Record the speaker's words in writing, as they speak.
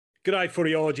G'day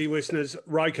Footyology listeners,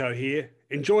 Roko here.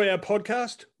 Enjoy our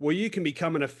podcast? Well, you can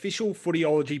become an official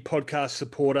Footyology podcast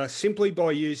supporter simply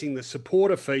by using the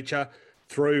supporter feature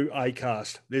through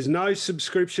Acast. There's no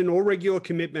subscription or regular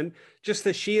commitment, just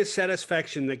the sheer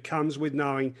satisfaction that comes with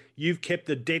knowing you've kept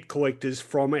the debt collectors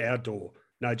from our door.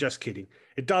 No, just kidding.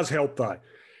 It does help though.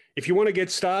 If you want to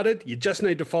get started, you just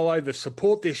need to follow the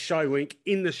support this show link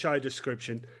in the show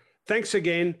description. Thanks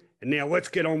again, and now let's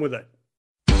get on with it.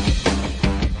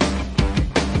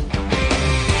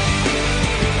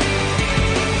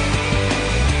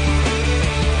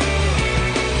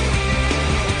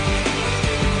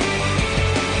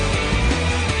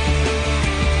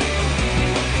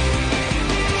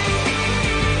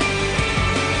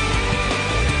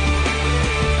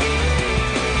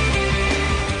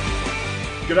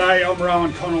 G'day, I'm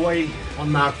Rowan Connolly. I'm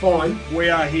Mark Fine. We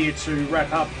are here to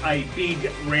wrap up a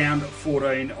big round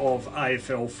 14 of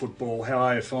AFL football. How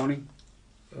are you finding?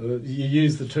 You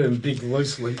use the term big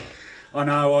loosely. I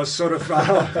know, I was sort of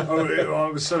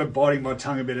biting my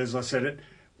tongue a bit as I said it.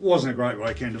 Wasn't a great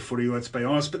weekend of footy, let's be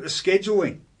honest, but the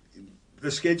scheduling's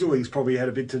probably had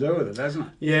a bit to do with it, hasn't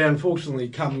it? Yeah, unfortunately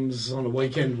it comes on a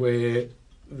weekend where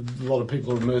a lot of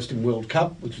people are immersed in World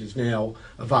Cup, which is now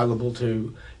available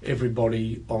to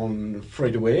everybody on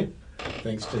free-to-air,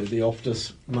 thanks to the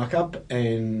Optus muck-up,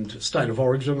 and State of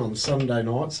Origin on Sunday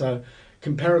night. So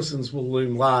comparisons will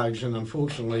loom large, and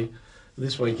unfortunately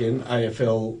this weekend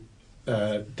AFL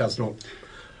does not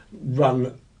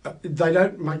run. They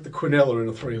don't make the Quinella in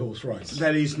a three-horse race.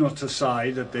 That is not to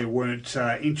say that there weren't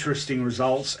interesting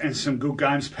results and some good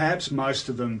games, perhaps most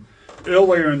of them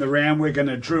earlier in the round. We're going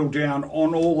to drill down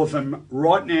on all of them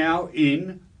right now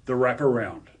in the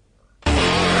wraparound.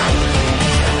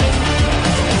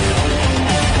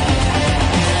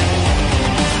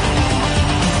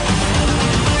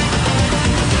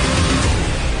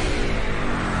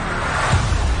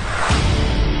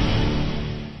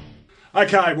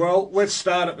 Okay, well, let's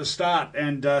start at the start,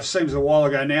 and seems a while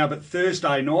ago now, but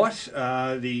Thursday night,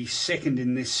 the second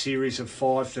in this series of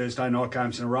 5 Thursday night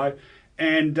games in a row,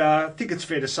 and I think it's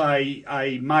fair to say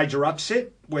a major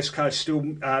upset. West Coast still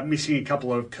missing a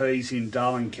couple of keys in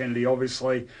Darling Kennedy,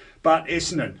 obviously, but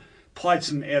Essendon played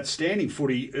some outstanding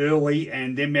footy early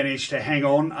and then managed to hang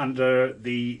on under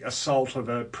the assault of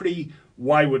a pretty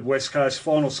wayward West Coast.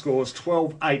 Final scores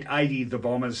 12-8-80, the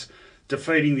Bombers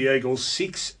defeating the Eagles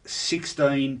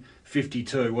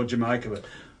 6-16-52. What'd you make of it?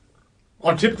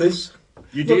 I tipped this.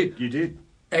 You did.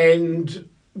 And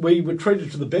we were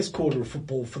treated to the best quarter of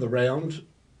football for the round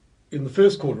in the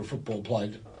first quarter of football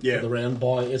played for the round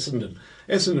by Essendon.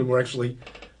 Essendon were actually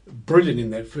brilliant in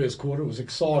that first quarter. It was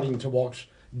exciting to watch.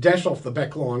 Dash off the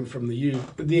back line from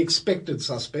the expected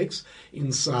suspects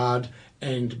in Sard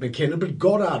and McKenna. But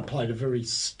Goddard played a very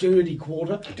sturdy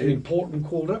quarter, an important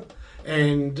quarter.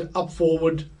 And up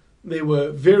forward, there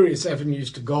were various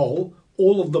avenues to goal,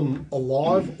 all of them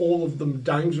alive, all of them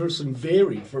dangerous and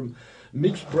varied, from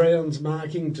Mitch Brown's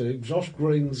marking to Josh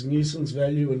Green's nuisance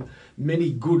value and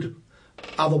many good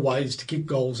other ways to kick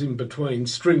goals in between,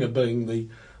 Stringer being the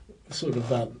sort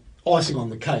of icing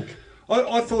on the cake.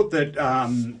 I thought that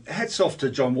hats off to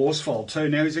John Worsfold too.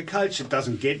 Now, he's a coach that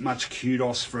doesn't get much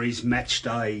kudos for his match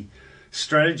day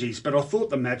strategies, but I thought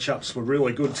the matchups were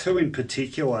really good. Two in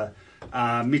particular,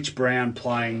 Mitch Brown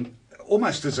playing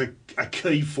almost as a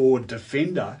key forward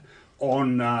defender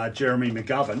on Jeremy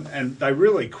McGovern, and they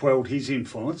really quelled his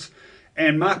influence.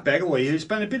 And Mark Bagley, who's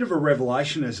been a bit of a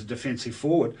revelation as a defensive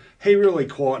forward, he really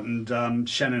quietened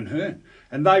Shannon Hearn,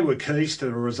 and they were keys to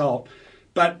the result.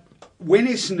 But when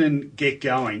Essendon get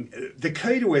going, the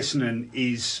key to Essendon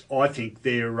is, I think,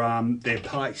 their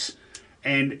pace.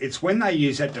 And it's when they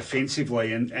use that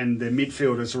defensively and the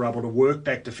midfielders are able to work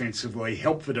back defensively,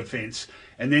 help the defence,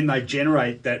 and then they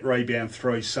generate that rebound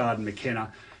through Sard and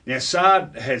McKenna. Now,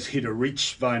 Sard has hit a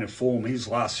rich vein of form. His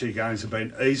last few games have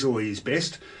been easily his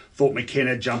best. Thought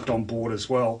McKenna jumped on board as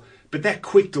well. But that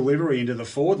quick delivery into the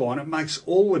forward line, it makes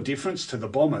all the difference to the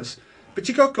Bombers. But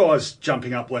you've got guys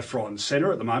jumping up left, right and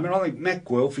centre at the moment. I think Matt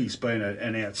Guelphy's been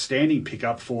an outstanding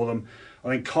pickup for them. I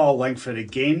think Kyle Langford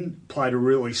again played a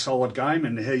really solid game,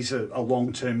 and he's a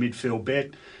long-term midfield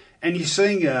bet. And you're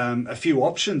seeing a few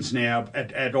options now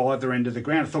at either end of the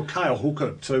ground. I thought Cale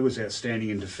Hooker too was outstanding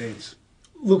in defence.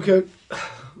 Look,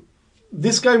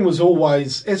 this game was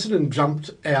always... Essendon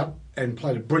jumped out and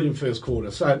played a brilliant first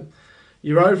quarter. So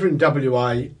you're over in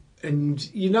WA,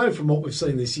 and you know from what we've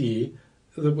seen this year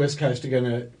that West Coast are going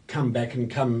to come back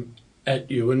and come at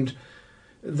you. And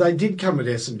they did come at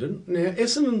Essendon. Now,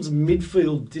 Essendon's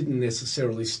midfield didn't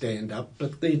necessarily stand up,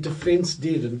 but their defence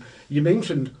did. And you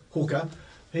mentioned Hooker.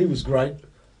 He was great.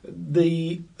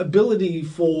 the ability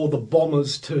for the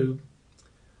Bombers to,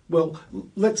 well,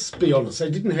 let's be honest,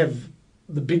 they didn't have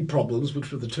the big problems,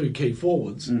 which were the two key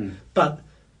forwards, but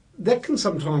that can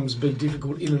sometimes be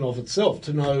difficult in and of itself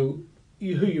to know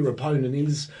who your opponent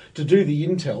is, to do the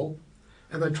intel.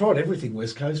 And they tried everything,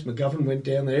 West Coast. McGovern went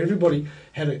down there. Everybody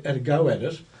had a go at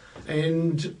it.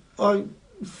 And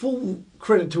full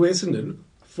credit to Essendon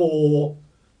for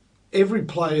every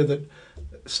player that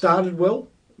started well,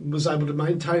 was able to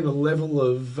maintain a level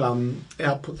of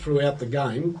output throughout the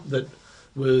game that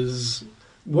was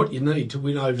what you need to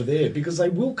win over there, because they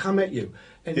will come at you.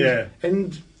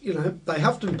 And you know, they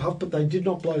huffed and puffed, but they did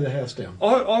not blow the house down.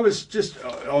 I was just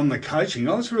on the coaching.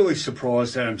 I was really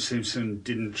surprised Adam Simpson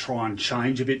didn't try and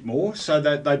change a bit more. So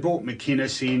that they brought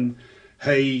McInnes in.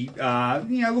 He,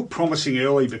 looked promising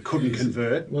early, but couldn't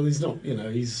convert. Well, he's not. You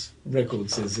know, his record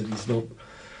says that he's not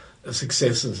a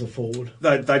success as a forward.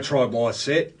 They tried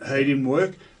Lysette. He didn't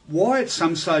work. Why at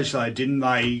some stage though didn't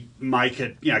they make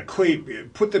it, clear,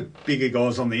 put the bigger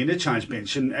guys on the interchange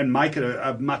bench and make it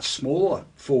a much smaller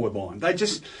forward line? They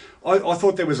just, I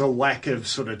thought there was a lack of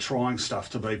sort of trying stuff,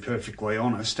 to be perfectly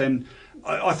honest, and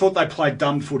I thought they played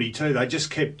dumb footy too. They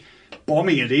just kept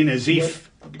bombing it in as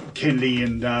if Kennedy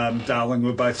and Darling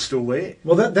were both still there.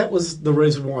 Well, that was the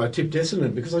reason why I tipped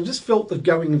Essendon, because I just felt that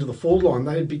going into the forward line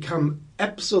they had become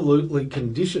absolutely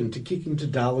conditioned to kicking to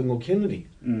Darling or Kennedy.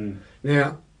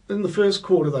 Now, in the first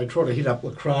quarter, they tried to hit up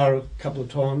Lacroix a couple of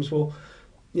times. Well,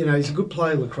 he's a good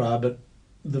player, Lacroix, but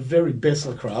the very best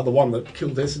Lacroix, the one that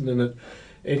killed Essendon at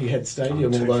Etihad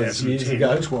Stadium all those years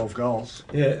ago. 12 goals.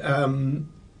 Yeah,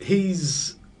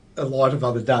 he's a light of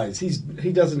other days.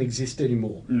 He doesn't exist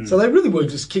anymore. So they really were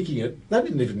just kicking it. They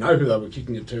didn't even know who they were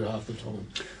kicking it to half the time.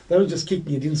 They were just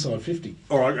kicking it inside 50.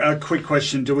 All right, a quick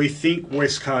question. Do we think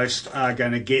West Coast are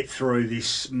going to get through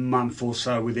this month or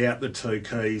so without the two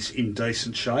keys in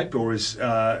decent shape, or is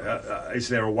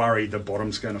there a worry the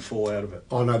bottom's going to fall out of it?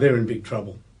 Oh, no, they're in big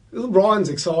trouble. Ryan's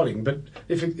exciting, but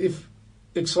if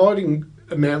exciting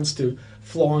amounts to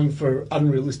flying for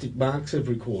unrealistic marks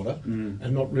every quarter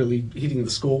and not really hitting the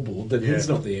scoreboard, then he's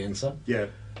not the answer. Yeah.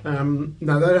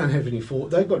 No, they don't have any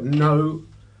forward. They've got no.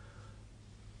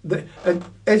 And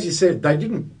as you said, they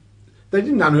didn't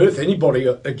unearth anybody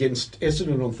against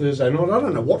Essendon on Thursday night. I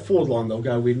don't know what forward line they'll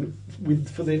go with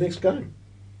for their next game.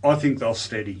 I think they'll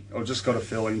steady. I've just got a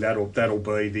feeling that'll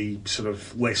be the sort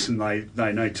of lesson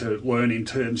they need to learn in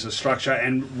terms of structure.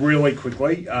 And really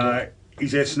quickly,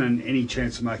 is Essendon any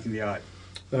chance of making the 8?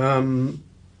 The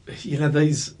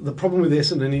problem with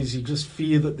Essendon is you just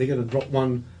fear that they're going to drop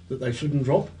one that they shouldn't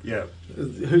drop. Yeah.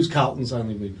 Who's Carlton's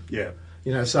only win? Yeah.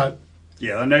 So.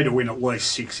 Yeah, they need to win at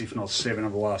least 6, if not 7,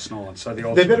 of the last 9. So the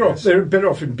odds they're better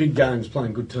off in big games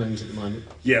playing good teams at the moment.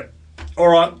 Yeah. All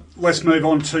right, let's move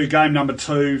on to game number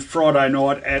 2, Friday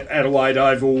night at Adelaide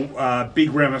Oval. Big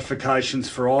ramifications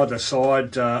for either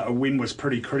side. A win was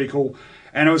pretty critical.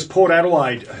 And it was Port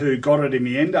Adelaide who got it in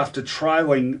the end after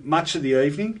trailing much of the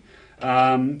evening.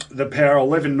 The Power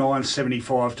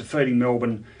 11-9-75, defeating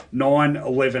Melbourne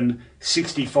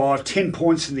 9-11-65. 10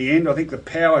 points in the end. I think the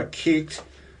Power kicked,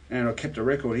 and I kept a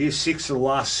record here, 6 of the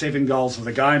last 7 goals of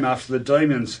the game after the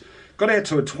Demons got out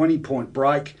to a 20-point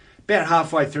break about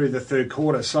halfway through the third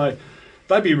quarter. So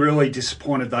they'd be really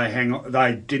disappointed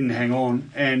they didn't hang on.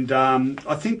 And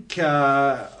I think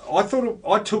I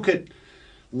took it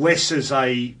less as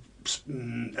a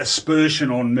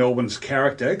aspersion on Melbourne's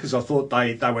character, because I thought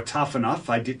they were tough enough.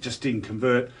 They just didn't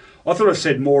convert. I thought I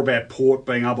said more about Port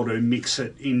being able to mix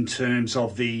it in terms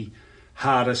of the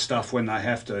harder stuff when they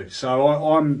have to. So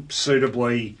I'm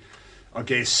suitably, I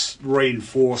guess,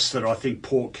 reinforced that I think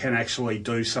Port can actually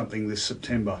do something this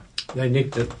September. They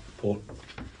nicked it, Port.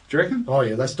 Do you reckon? Oh,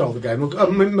 yeah, they stole the game.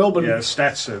 Look, Melbourne... Yeah,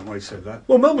 stats certainly said that.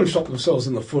 Well, Melbourne shot themselves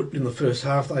in the foot in the first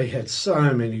half. They had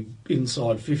so many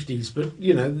inside 50s, but,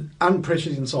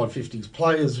 unpressured inside 50s.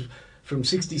 Players from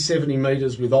 60, 70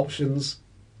 metres with options,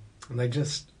 and they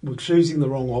just were choosing the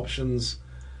wrong options.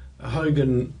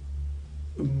 Hogan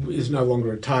is no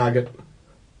longer a target.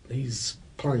 He's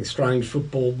playing strange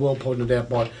football, well pointed out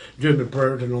by Dermot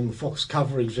Brereton on the Fox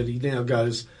coverage, that he now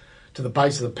goes to the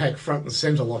base of the pack front and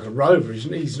centre like a rover.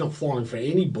 He's not flying for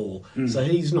any ball, so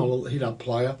he's not a hit-up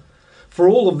player. For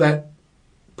all of that,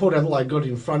 Port Adelaide got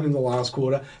in front in the last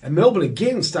quarter, and Melbourne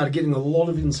again started getting a lot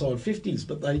of inside 50s,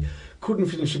 but they couldn't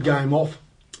finish the game off.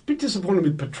 A bit disappointed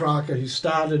with Petrarca, who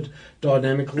started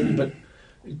dynamically, but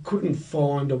couldn't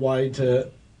find a way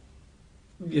to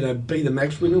be the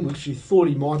match winner, which you thought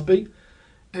he might be.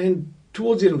 And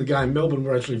towards the end of the game, Melbourne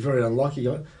were actually very unlucky.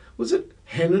 Was it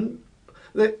Hannon?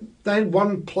 They had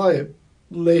one player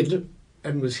led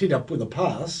and was hit up with a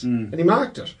pass, and he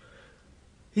marked it.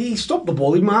 He stopped the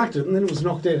ball, he marked it, and then it was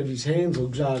knocked out of his hands or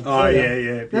jarred. Oh,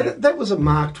 yeah. Now, that was a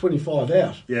mark 25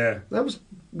 out. Yeah. That was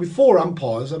with 4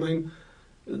 umpires. I mean,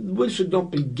 we should not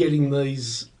be getting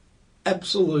these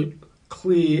absolute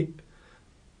clear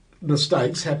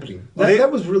mistakes happening.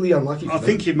 That was really unlucky. I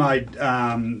think you made.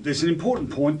 There's an important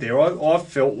point there. I've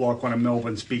felt like one of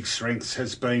Melbourne's big strengths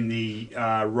has been the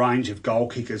range of goal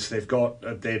kickers they've got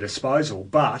at their disposal,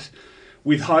 but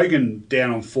with Hogan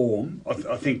down on form,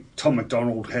 I think Tom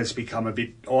McDonald has become a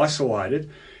bit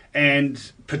isolated. And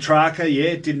Petrarca,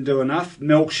 didn't do enough.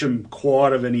 Melksham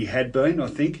quieter than he had been, I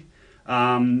think.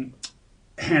 Hannon,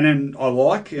 I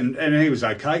like, and he was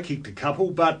okay, kicked a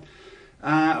couple. But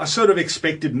I sort of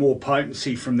expected more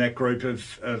potency from that group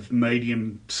of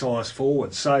medium-sized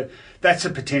forwards. So that's a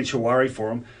potential worry for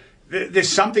them. There's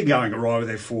something going awry with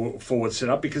their forward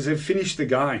setup because they've finished the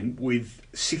game with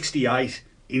 68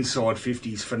 inside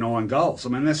 50s for 9 goals. I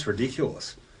mean, that's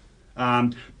ridiculous.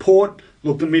 Port,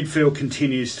 look, the midfield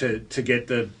continues to get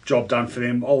the job done for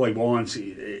them. Ollie Wines,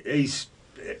 he's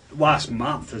last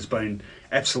month has been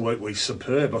absolutely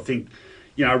superb. I think,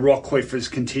 Rockcliffe is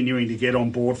continuing to get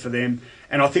on board for them.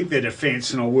 And I think their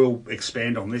defence, and I will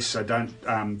expand on this, so don't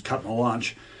cut my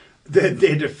lunch, their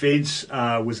defence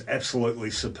was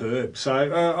absolutely superb. So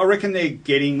I reckon they're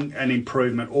getting an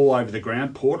improvement all over the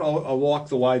ground. Port, I like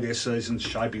the way their season's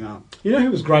shaping up. You know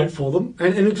who was great for them?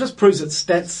 And it just proves that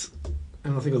stats,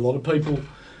 and I think a lot of people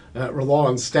rely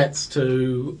on stats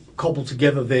to cobble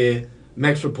together their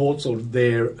match reports or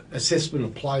their assessment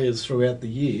of players throughout the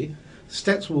year.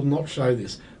 Stats will not show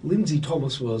this. Lindsay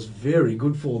Thomas was very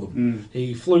good for them.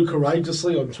 He flew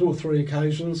courageously on 2 or 3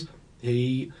 occasions.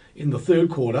 He, in the third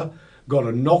quarter, got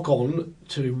a knock-on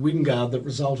to Wingard that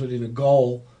resulted in a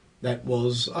goal that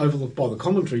was overlooked by the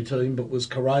commentary team but was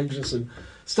courageous and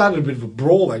started a bit of a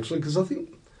brawl, actually, because I think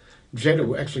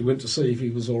Jetta actually went to see if he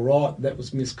was all right. That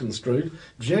was misconstrued.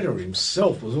 Jetta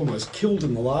himself was almost killed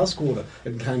in the last quarter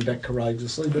and came back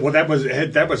courageously. But well, that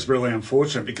was really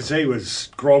unfortunate because he was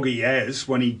groggy as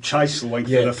when he chased the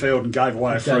length of the field and gave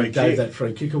away a free kick. Gave that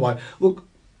free kick away. Look,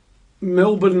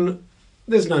 Melbourne,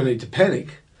 there's no need to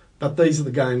panic, but these are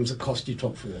the games that cost you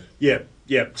top 4. Yeah.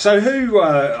 So who?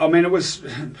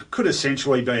 Could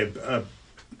essentially be a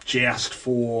joust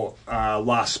for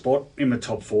last spot in the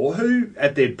top 4. Who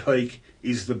at their peak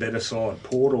is the better side,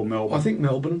 Port or Melbourne? I think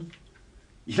Melbourne.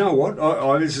 You know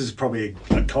what? This is probably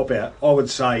a cop-out. I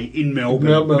would say in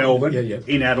Melbourne,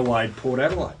 in Adelaide, Port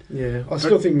Adelaide. Yeah, I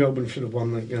still think Melbourne should have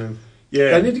won that game.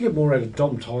 Yeah. They need to get more out of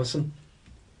Dom Tyson.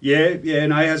 Yeah,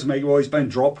 no, he hasn't been. Well, he's been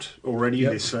dropped already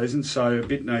this season, so a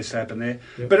bit needs to happen there.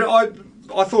 Yep. But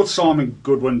I thought Simon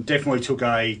Goodwin definitely took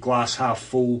a glass half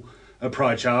full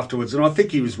approach afterwards, and I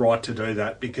think he was right to do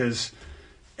that because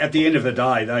at the end of the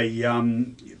day, they,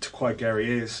 to quote Gary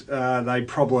Ayres, they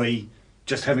probably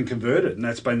just haven't converted, and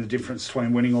that's been the difference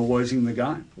between winning or losing the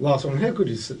game. Last one, how good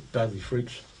is Daly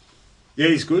Fritsch? Yeah,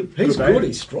 he's good. He's good.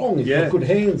 He's strong. He's got good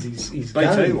hands. He's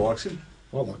BT game. likes him.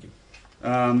 I like him.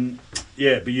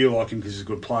 But you like him because he's a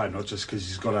good player, not just because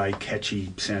he's got a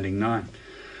catchy sounding name.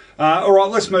 All right,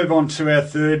 let's move on to our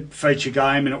third feature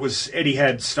game, and it was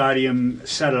Etihad Stadium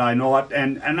Saturday night,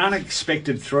 and an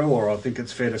unexpected thriller, I think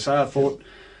it's fair to say.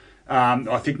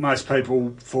 I think most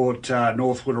people thought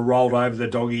North would have rolled over the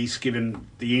Doggies, given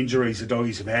the injuries the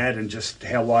Doggies have had and just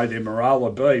how low their morale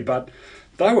would be, but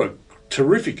they were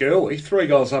terrific early, 3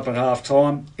 goals up at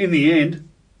half-time. In the end,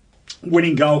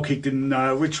 winning goal kicked in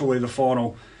literally the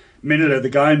final minute of the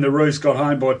game. The Roos got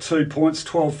home by 2 points,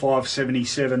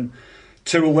 12-5-77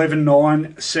 to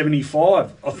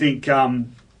 11-9-75. I think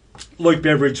Luke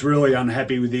Beveridge really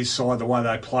unhappy with his side, the way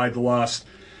they played the last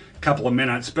couple of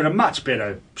minutes, but a much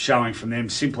better showing from them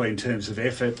simply in terms of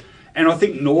effort. And I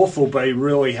think North will be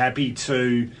really happy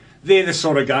to... They're the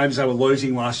sort of games they were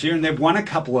losing last year, and they've won a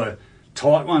couple of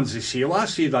tight ones this year.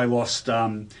 Last year they lost...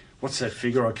 what's that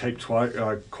figure? I keep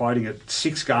quoting it.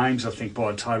 6 games, I think, by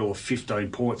a total of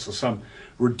 15 points or some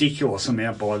ridiculous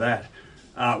amount by that,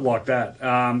 like that.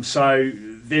 So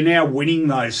they're now winning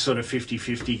those sort of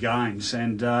 50-50 games,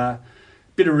 and a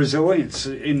bit of resilience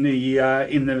in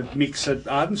the mix at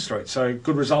Arden Street. So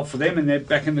good result for them, and they're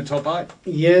back in the top 8.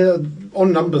 Yeah,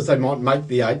 on numbers they might make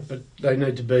the 8, but they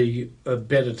need to be a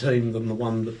better team than the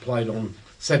one that played on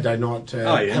Saturday night to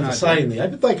have a say in the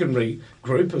 8. But they can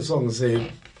regroup as long as they're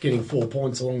getting 4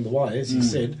 points along the way, as you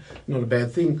said, not a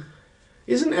bad thing.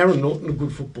 Isn't Aaron Norton a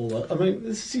good footballer? I mean,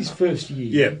 this is his first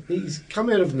year. Yeah. He's come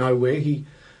out of nowhere. He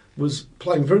was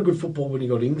playing very good football when he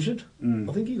got injured.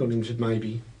 I think he got injured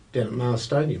maybe down at Mars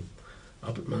Stadium,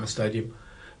 up at Mars Stadium.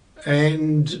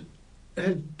 And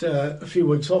had a few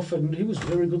weeks off, and he was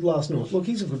very good last night. Look,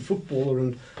 he's a good footballer,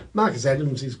 and Marcus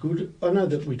Adams is good. I know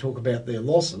that we talk about their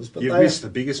losses, but you've missed the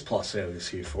biggest plus out of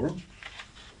this year for them.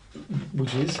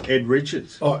 Which is? Ed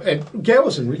Richards. Oh,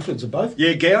 Gowers and Richards are both.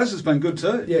 Yeah, Gowers has been good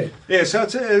too. Yeah. Yeah, so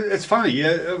it's funny.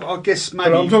 Yeah, I guess maybe...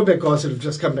 But I'm talking about guys that have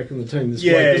just come back in the team this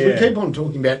week. Because we keep on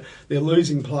talking about they're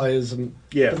losing players,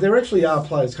 but there actually are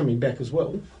players coming back as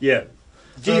well. Yeah.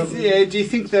 Do you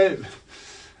think that...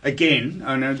 Again,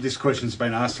 I know this question's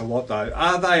been asked a lot though,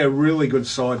 are they a really good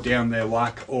side down their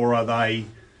luck, or are they...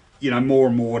 more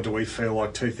and more do we feel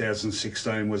like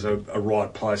 2016 was a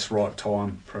right place, right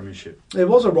time premiership? It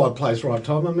was a right place, right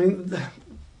time. I mean,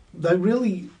 they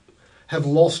really have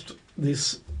lost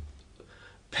this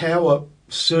power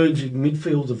surging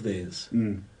midfield of theirs.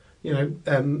 Mm.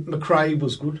 McRae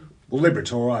was good. Well,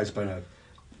 Liberatore has been a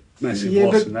massive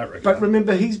loss in that regard. But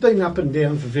remember, he's been up and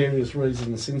down for various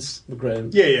reasons since the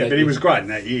ground. Yeah, but he was great in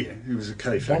that year. He was a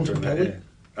key factor in that year.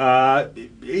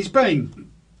 He's been...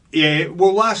 Yeah,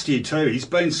 well, last year too, he's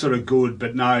been sort of good,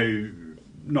 but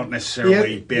not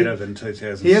necessarily better than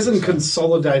 2000. He hasn't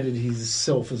consolidated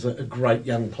himself as a great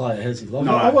young player, has he? Like,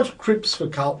 no. I watch Cripps for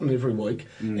Carlton every week,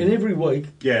 and every week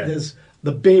there's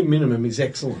the bare minimum is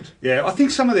excellent. Yeah, I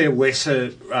think some of their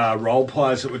lesser role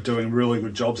players that were doing really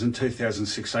good jobs in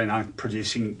 2016 aren't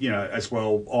producing, as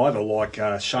well either, like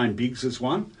Shane Biggs is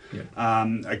one. Yeah.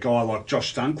 A guy like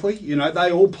Josh Dunkley, they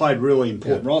all played really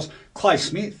important roles. Clay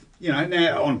Smith.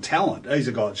 Now on talent, he's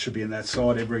a guy that should be in that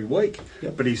side every week,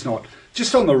 but he's not.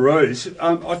 Just on the Roos,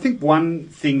 I think one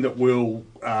thing that will,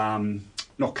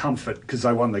 not comfort because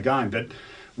they won the game, but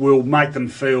will make them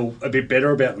feel a bit better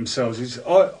about themselves is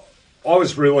I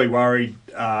was really worried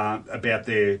about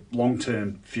their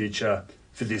long-term future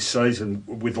for this season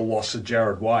with the loss of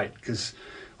Jared Waite, because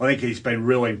I think he's been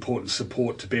really important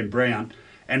support to Ben Brown.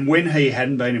 And when he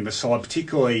hadn't been in the side,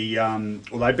 particularly,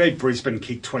 they beat Brisbane,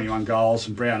 kicked 21 goals,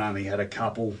 and Brown only had a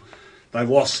couple. They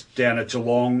lost down at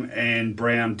Geelong, and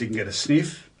Brown didn't get a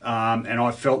sniff. And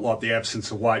I felt like the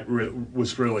absence of Waite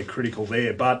was really critical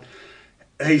there. But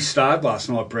he started last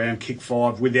night, Brown, kicked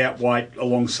 5 without Waite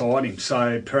alongside him.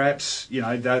 So perhaps,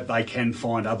 they can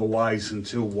find other ways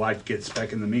until Waite gets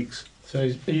back in the mix. So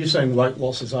are you saying Waite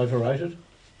loss is overrated?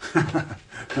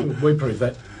 We prove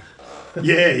that.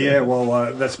 Yeah.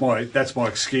 Well, that's my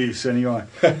excuse anyway.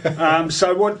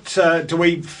 So, what do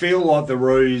we feel like the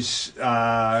Roos?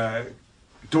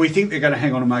 Do we think they're going to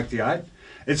hang on and make the 8?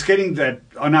 It's getting that.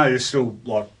 I know there's still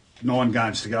like 9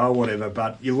 games to go or whatever,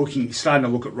 but you're starting to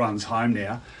look at runs home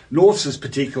now. North's is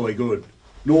particularly good.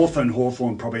 North and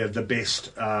Hawthorn probably have the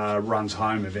best runs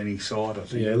home of any side, I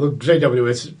think. Yeah, look,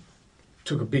 GWS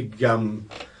took a big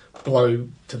blow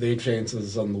to their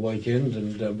chances on the weekend,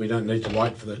 and we don't need to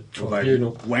wait for the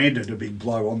tribunal. They landed a big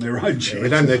blow on their own chances. We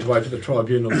don't need to wait for the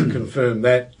tribunal to confirm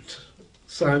that.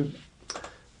 So,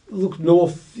 look,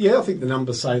 North, I think the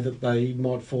numbers say that they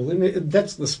might fall in.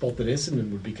 That's the spot that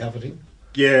Essendon would be coveting.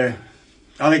 Yeah.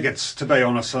 I think to be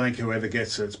honest, I think whoever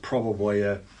gets it's probably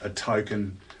a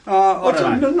token. I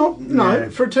don't know. No,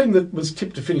 for a team that was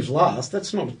tipped to finish last,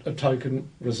 that's not a token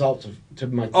result to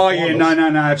make the finals.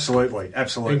 No, absolutely.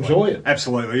 Enjoy it.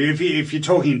 Absolutely. If you're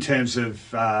talking in terms of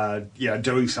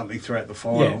doing something throughout the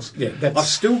finals, I've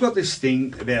still got this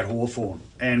thing about Hawthorn,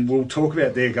 and we'll talk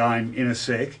about their game in a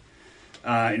sec.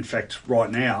 In fact,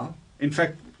 right now.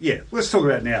 Let's talk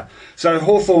about it now. So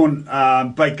Hawthorn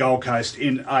beat Gold Coast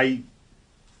in a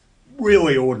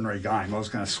really ordinary game. I was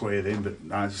going to swear then, but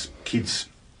no, it's kids'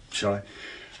 show.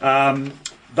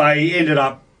 They ended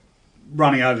up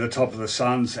running over the top of the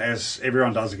Suns, as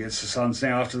everyone does against the Suns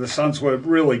now, after the Suns were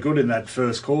really good in that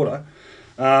first quarter.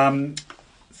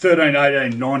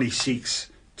 13-18,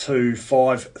 96 to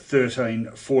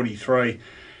 5-13, 43.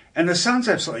 And the Suns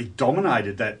absolutely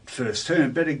dominated that first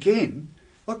term. But again,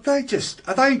 are they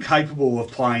incapable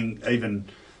of playing even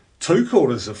 2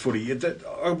 quarters of footy?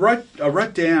 I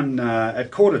wrote down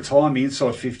at quarter time, the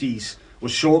inside 50s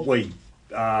was shortly,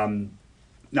 not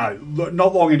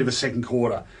long into the second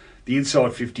quarter, the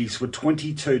inside 50s were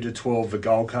 22-12 the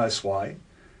Gold Coast way.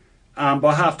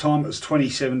 By half time, it was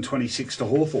 27-26 to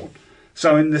Hawthorn.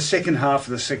 So in the second half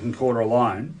of the second quarter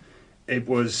alone, it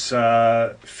was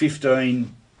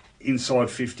 15 inside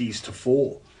 50s to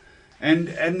 4. And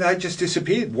they just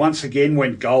disappeared. Once again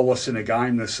went goalless in a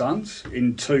game, the Suns,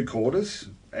 in 2 quarters,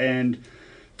 and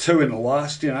 2 in the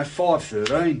last,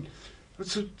 5-13.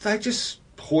 They just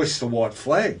hoist the white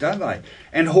flag, don't they?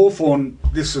 And Hawthorn,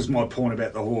 this is my point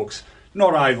about the Hawks,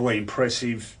 not overly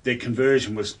impressive. Their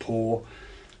conversion was poor.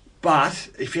 But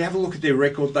if you have a look at their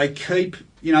record, they keep,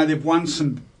 they've won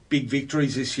some big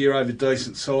victories this year over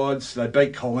decent sides. They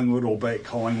beat Collingwood, albeit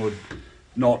Collingwood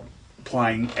not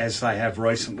playing as they have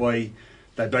recently.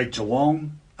 They beat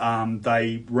Geelong.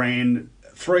 They ran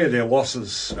 3 of their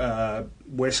losses,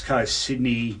 West Coast,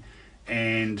 Sydney,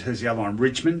 and who's the other one?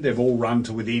 Richmond. They've all run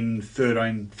to within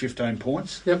 13, 15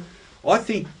 points. Yep. I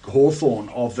think Hawthorn,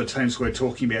 of the teams we're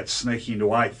talking about sneaking into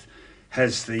 8th,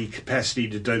 has the capacity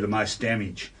to do the most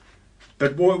damage.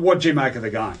 But what do you make of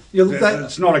the game?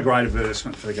 It's not a great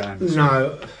advertisement for the game.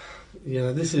 No. We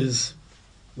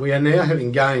are now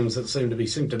having games that seem to be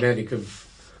symptomatic of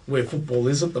where football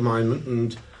is at the moment,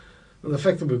 and the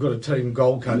fact that we've got a team,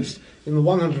 Gold Coast, in the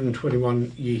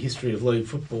 121-year history of league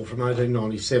football from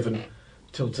 1897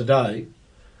 till today,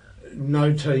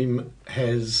 no team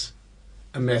has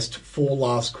amassed 4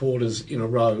 last quarters in a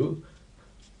row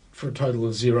for a total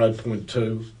of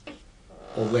 0.2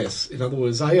 or less. In other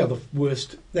words, they are the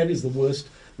worst. That is the worst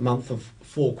month of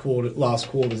 4 last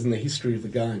quarters in the history of the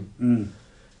game. Mm.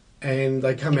 And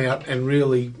they come out and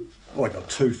really... I got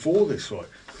 2-4 this week.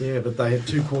 Yeah, but they had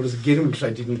 2 quarters again in which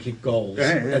they didn't kick goals.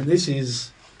 Yeah. And this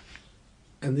is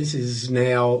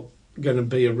now going to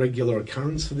be a regular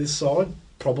occurrence for this side,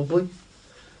 probably.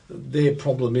 Their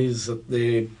problem is that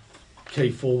their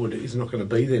key forward is not going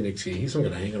to be there next year. He's not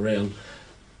going to hang around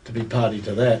to be party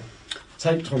to that.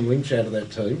 Take Tom Lynch out of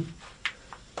that team.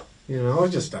 I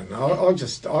just don't know.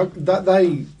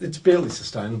 It's barely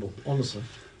sustainable, honestly.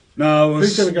 No,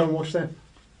 who's going to go and watch that?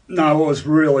 No, it was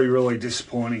really, really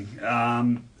disappointing.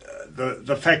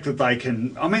 The fact that they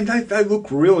can... I mean, they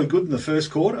look really good in the first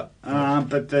quarter.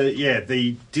 But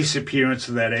the disappearance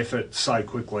of that effort so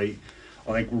quickly,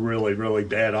 I think really, really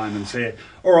bad omens there.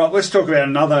 All right, let's talk about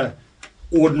another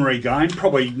ordinary game.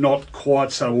 Probably not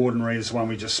quite so ordinary as the one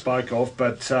we just spoke of,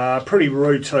 but pretty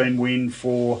routine win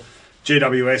for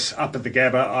GWS up at the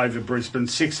Gabba over Brisbane.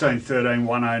 16-13,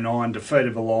 109,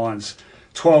 defeated the Lions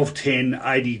 12-10,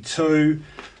 82.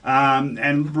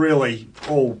 And really,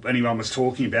 all anyone was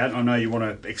talking about, and I know you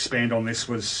want to expand on this,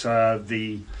 was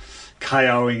the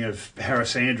KOing of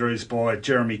Harris Andrews by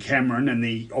Jeremy Cameron and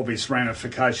the obvious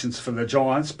ramifications for the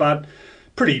Giants, but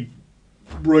pretty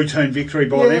routine victory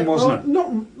by them, wasn't it?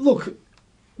 Look,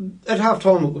 at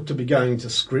half-time it looked to be going to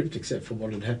script, except for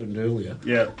what had happened earlier.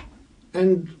 Yeah.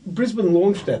 And Brisbane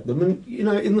launched at them, and,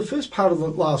 in the first part of the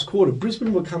last quarter,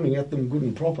 Brisbane were coming at them good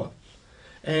and proper.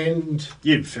 And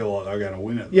you didn't feel like they were going to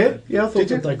win it. Yeah, I thought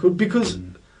that they could, because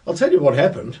I'll tell you what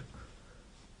happened.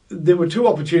 There were 2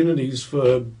 opportunities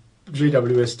for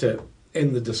GWS to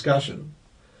end the discussion,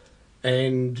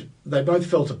 and they both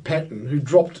felt a pattern who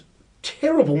dropped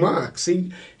terrible marks.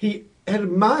 He had a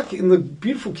mark in the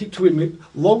beautiful kick to him,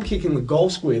 long kick in the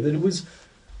goal square, that it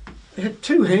had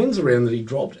 2 hands around that he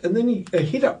dropped, and then a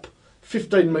hit up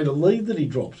 15-metre lead that he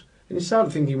dropped. And he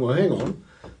started thinking, well, hang on.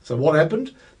 So what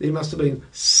happened? There must have been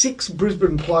 6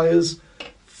 Brisbane players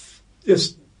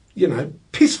just,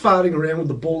 piss-farting around with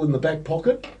the ball in the back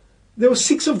pocket. There were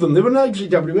 6 of them. There were no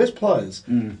GWS players.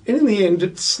 And in the end,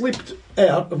 it slipped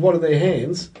out of one of their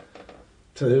hands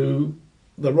to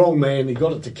the wrong man. He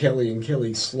got it to Kelly, and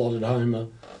Kelly slotted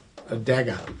home a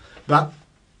dagger. But,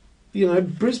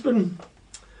 Brisbane,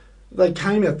 they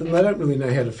came at them. They don't really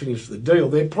know how to finish the deal.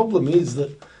 Their problem is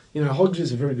that, Hodge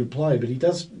is a very good player, but he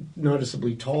does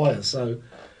noticeably tire. So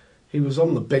he was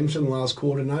on the bench in the last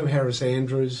quarter. No Harris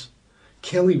Andrews.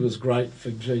 Kelly was great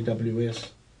for GWS.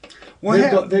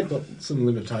 Well, they've got some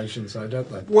limitations, though, don't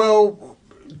they? Well,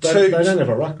 they don't have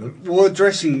a ruckman. Well,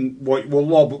 addressing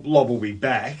Lob will be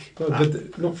back,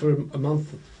 but not for a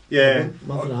month. Yeah,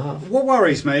 month and a half. What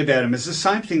worries me about them is the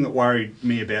same thing that worried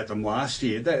me about them last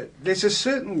year. That there's a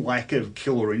certain lack of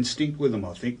killer instinct with them.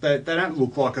 I think they don't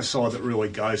look like a side that really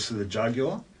goes to the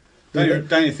jugular.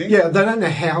 Don't you think? Yeah, they don't know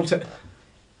how to.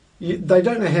 They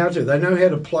don't know how to. They know how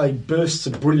to play bursts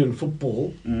of brilliant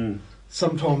football,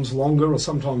 sometimes longer or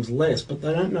sometimes less, but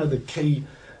they don't know the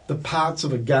parts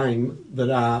of a game that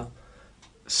are,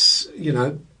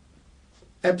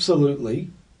 absolutely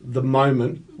the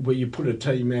moment where you put a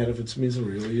team out of its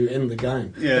misery or you end the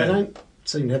game. Yeah. They don't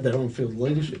seem to have that on-field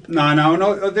leadership. No,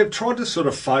 and they've tried to sort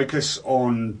of focus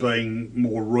on being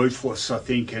more ruthless, I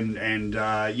think, and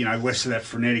less of that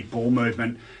frenetic ball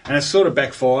movement. And it sort of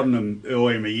backfired on them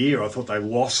earlier in the year. I thought they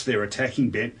lost their attacking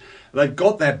bent. They've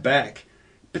got that back.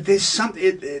 But there's something.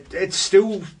 It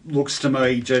still looks to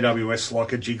me, GWS,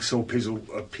 like a jigsaw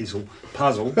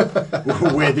puzzle,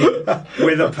 where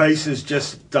the pieces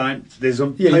just don't. There's a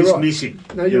piece missing.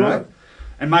 No, you're right.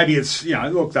 And maybe it's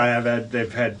look,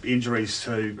 they've had injuries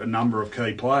to a number of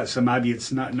key players, so maybe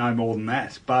it's no more than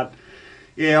that. But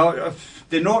yeah,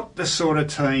 they're not the sort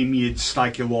of team you'd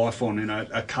stake your life on in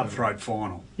a cutthroat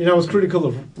final. I was critical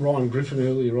of Ryan Griffin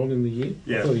earlier on in the year.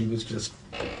 Yeah. I thought he was just.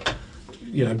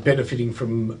 benefiting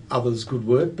from others' good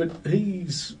work, but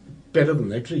he's better than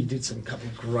that. Actually, he did some couple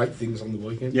of great things on the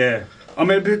weekend. Yeah. I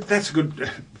mean, but that's a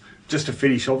good... Just to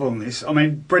finish off on this, I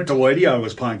mean, Brett Deledio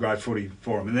was playing great footy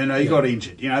for him, and then he got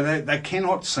injured. They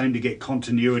cannot seem to get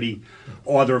continuity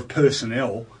either of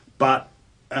personnel, but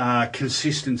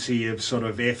consistency of sort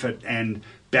of effort and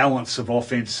balance of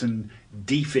offence and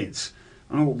defence.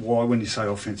 I don't know why when you say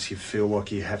offence you feel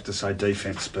like you have to say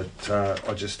defence, but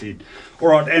I just did. All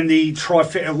right, and the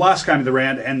last game of the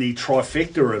round and the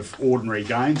trifecta of ordinary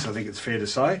games, I think it's fair to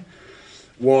say,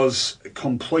 was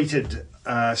completed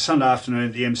Sunday afternoon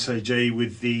at the MCG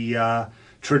with the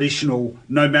traditional,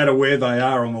 no matter where they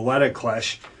are on the ladder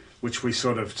clash, which we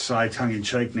sort of say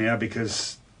tongue-in-cheek now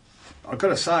because I've got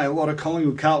to say a lot of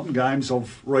Collingwood-Carlton games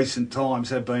of recent times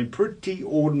have been pretty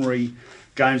ordinary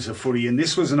games of footy, and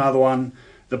this was another one.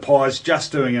 The Pies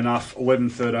just doing enough,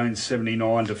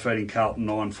 11-13-79, defeating Carlton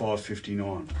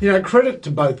 9-5-59. Credit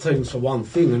to both teams for one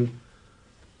thing,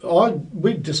 and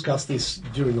we discussed this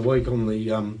during the week on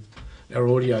the our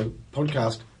audio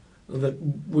podcast, that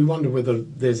we wonder whether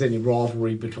there's any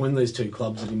rivalry between these two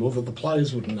clubs anymore, that the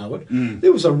players wouldn't know it.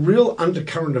 There was a real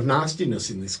undercurrent of nastiness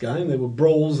in this game. There were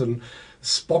brawls and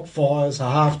spot fires, a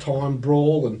half-time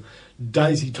brawl, and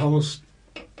Daisy Thomas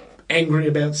angry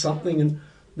about something, and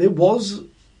there was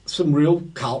some real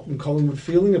Carlton-Collingwood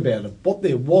feeling about it. What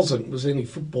there wasn't was any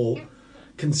football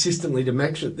consistently to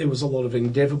match it. There was a lot of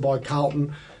endeavour by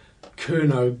Carlton.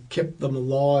 Curnow kept them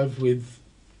alive with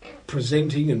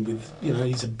presenting and with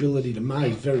his ability to mark.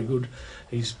 He's very good.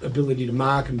 His ability to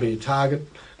mark and be a target.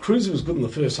 Cruiser was good in the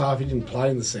first half. He didn't play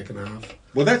in the second half.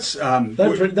 Well, that's... They've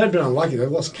been unlucky. They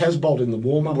lost Casbolt in the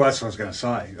warm-up. Well, that's what I was going to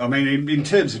say. I mean, in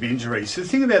terms of injuries, the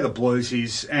thing about the Blues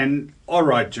is, and I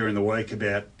wrote during the week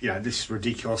about, this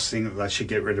ridiculous thing that they should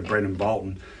get rid of Brendan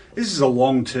Bolton. This is a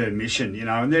long-term mission,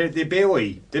 and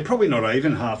they're probably not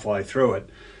even halfway through it.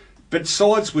 But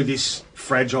sides with this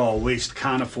fragile list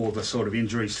can't afford the sort of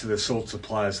injuries to the sorts of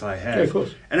players they have. Yeah, of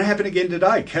course. And it happened again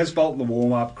today. Casbolt in the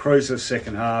warm-up, Cruiser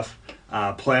second half,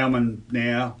 Plowman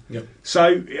now. Yep.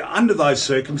 So under those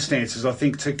circumstances, I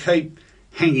think to keep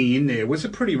hanging in there was a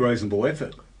pretty reasonable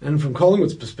effort. And from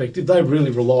Collingwood's perspective, they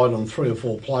really relied on 3 or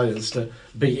 4 players to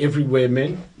be everywhere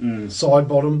men. Side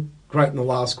bottom, great in the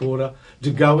last quarter.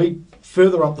 DeGoey,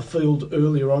 further up the field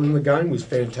earlier on in the game, was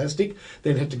fantastic.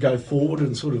 Then had to go forward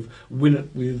and sort of win it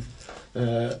with,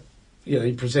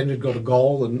 he presented, got a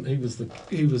goal, and he was the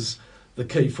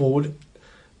key forward.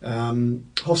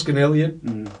 Hoskin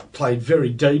Elliott played very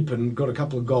deep and got a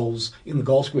couple of goals in the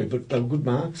goal square, but they were good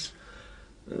marks.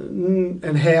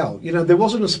 And Howe, there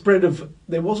wasn't a spread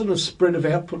of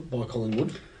output by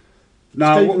Collingwood.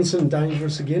 No, Stevenson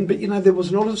dangerous again, but there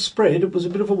was not a spread. It was a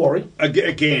bit of a worry.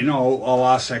 Again, I'll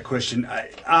ask that question: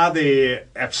 are there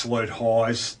absolute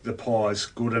highs, the Pies,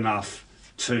 good enough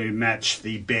to match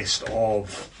the best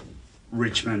of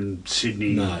Richmond,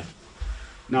 Sydney?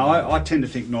 No, I tend to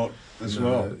think not as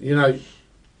well. Who's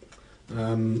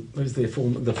the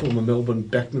former Melbourne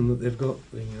backman that they've got?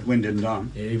 Wyndham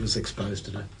Dunn. Yeah, he was exposed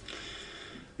today.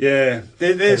 Yeah,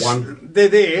 they're there.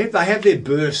 They have their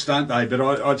bursts, don't they? But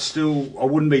I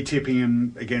wouldn't be tipping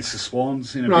them against the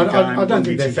Swans in a big game. I don't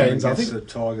think they're fans. I think the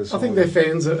Tigers. I think their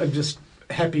fans are just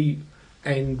happy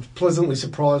and pleasantly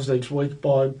surprised each week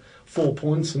by 4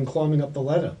 points and climbing up the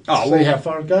ladder. See how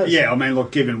far it goes. Yeah, I mean,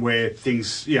 look, given where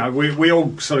things, we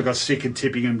all sort of got sick of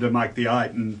tipping them to make the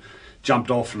 8 and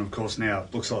jumped off, and of course now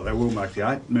it looks like they will make the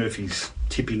 8. Murphy's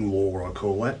tipping law, I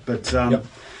call that. But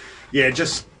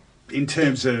just in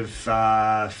terms of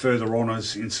further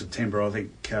honours in September, I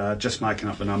think just making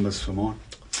up the numbers for mine.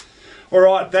 All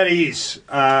right, that is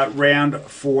round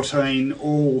 14,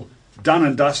 all done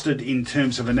and dusted in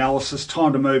terms of analysis.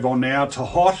 Time to move on now to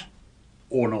hot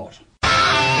or not.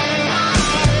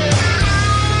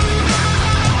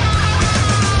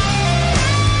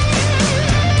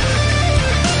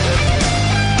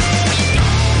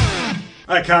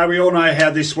 Okay, we all know how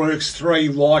this works. 3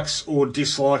 likes or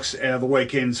dislikes out of the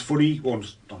weekend's footy. Well,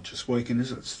 not just weekend,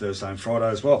 is it? It's Thursday and Friday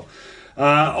as well.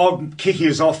 I'm kicking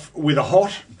us off with a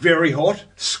hot, very hot,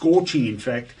 scorching in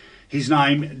fact. His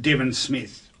name, Devon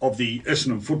Smith of the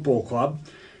Essendon Football Club.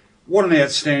 What an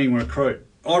outstanding recruit.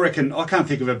 I reckon I can't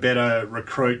think of a better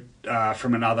recruit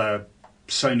from another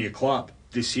senior club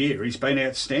this year. He's been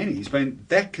outstanding. He's been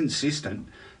that consistent,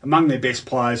 among their best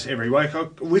players every week. I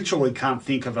literally can't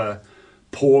think of a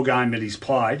poor game that he's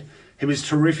played. He was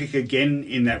terrific again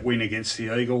in that win against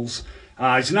the Eagles.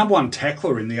 He's the number 1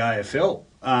 tackler in the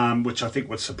AFL, which I think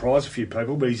would surprise a few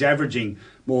people, but he's averaging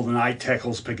more than 8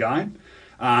 tackles per game.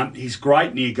 He's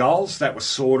great near goals. That was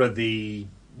sort of the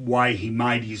way he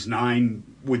made his name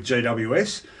with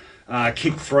GWS.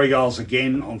 Kicked 3 goals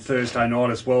again on Thursday night,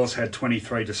 as well as had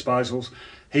 23 disposals.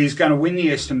 He's going to win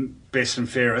the best and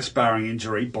fairest, barring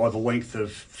injury, by the length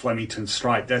of Flemington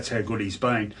straight. That's how good he's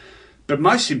been. But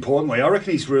most importantly, I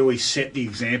reckon he's really set the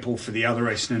example for the other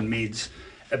Essendon mids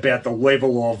about the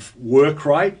level of work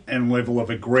rate and level of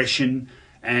aggression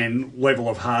and level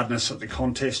of hardness at the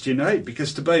contest you need.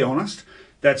 Because to be honest,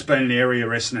 that's been an area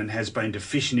Essendon has been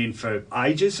deficient in for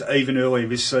ages, even earlier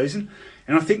this season.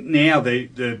 And I think now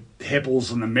the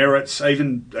Heppels and the Merritts,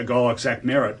 even a guy like Zach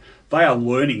Merritt, they are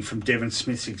learning from Devon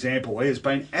Smith's example. He has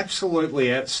been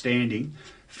absolutely outstanding.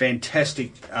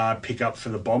 Fantastic pickup for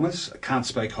the Bombers. I can't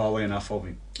speak highly enough of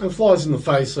him. It flies in the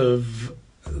face of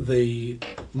the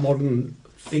modern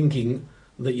thinking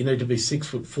that you need to be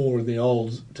 6'4" in the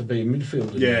olds to be a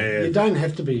midfielder. Yeah. You don't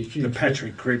have to be a huge... The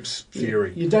Patrick Cripps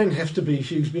theory. You don't have to be a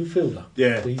huge midfielder.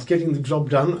 Yeah. He's getting the job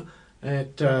done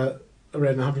at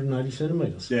around 180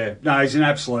 centimetres. Yeah. No, he's an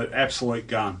absolute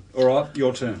gun. All right,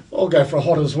 your turn. I'll go for a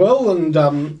hot as well, and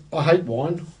I hate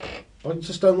wine. I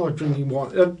just don't like drinking wine.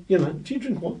 Do you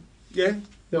drink wine? Yeah.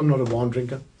 I'm not a wine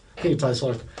drinker. I think it tastes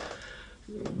like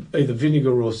either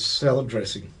vinegar or salad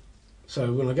dressing.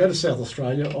 So when I go to South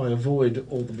Australia, I avoid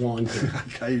all the wine.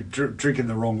 Okay, you're drinking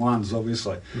the wrong ones,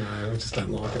 obviously. No, I just don't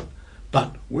like it.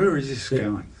 But where is this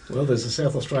going? Well, there's a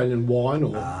South Australian wine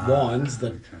or wines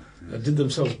that did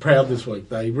themselves proud this week.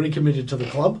 They recommitted to the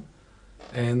club,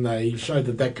 and they showed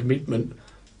that commitment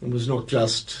was not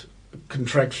just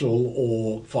contractual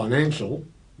or financial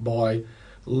by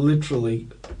literally,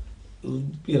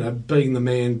 being the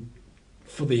man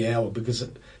for the hour, because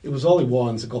it was Ollie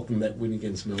Wines that got them that win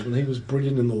against Melbourne. He was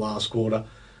brilliant in the last quarter,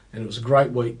 and it was a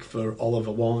great week for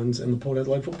Oliver Wines and the Port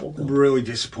Adelaide Football Club. Really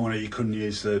disappointed you couldn't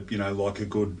use the, like a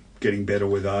good getting better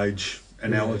with age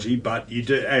analogy, but you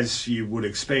do, as you would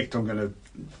expect. I'm going to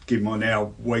give my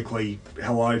now weekly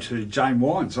hello to Jane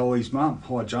Wines, Ollie's mum.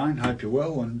 Hi Jane, hope you're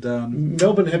well. And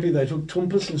Melbourne happy they took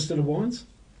Tompus instead of Wines?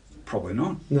 Probably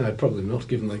not. No, probably not,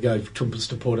 given they gave Tompus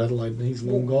to Port Adelaide and he's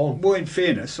long gone. Well, in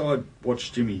fairness, I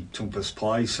watched Jimmy Tompus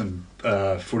play some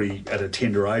footy at a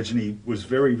tender age, and he was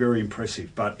very, very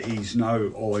impressive, but he's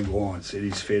no Ollie Wines, it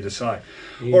is fair to say.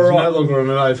 He's no longer on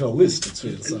an AFL list, it's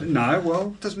fair to say. No, well,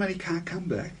 doesn't mean he can't come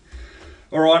back.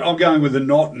 All right, I'm going with the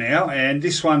knot now, and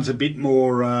this one's a bit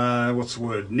more,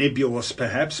 nebulous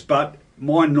perhaps, but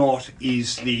my knot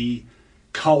is the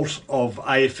cult of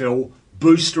AFL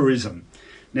boosterism.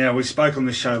 Now, we spoke on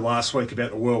the show last week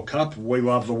about the World Cup. We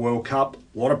love the World Cup.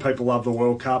 A lot of people love the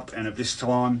World Cup, and at this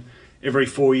time, every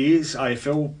 4 years,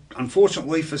 AFL,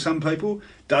 unfortunately for some people,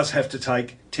 does have to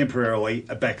take temporarily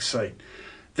a back seat.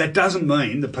 That doesn't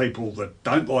mean the people that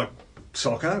don't like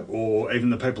soccer, or even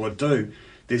the people that do,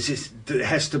 there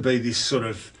has to be this sort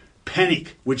of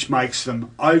panic which makes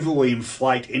them overly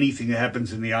inflate anything that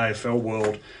happens in the AFL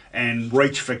world and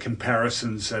reach for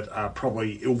comparisons that are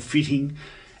probably ill-fitting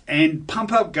and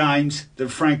pump up games that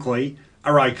frankly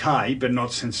are okay but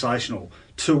not sensational.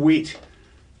 To wit,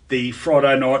 the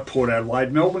Friday night Port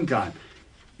Adelaide Melbourne game.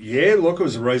 Yeah, look, it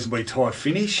was a reasonably tight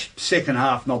finish. Second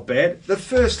half, not bad. The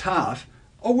first half,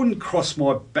 I wouldn't cross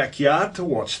my backyard to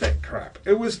watch that crap.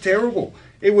 It was terrible.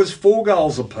 It was 4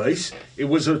 goals apiece. It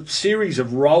was a series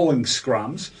of rolling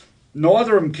scrums.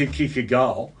 Neither of them could kick a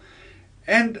goal.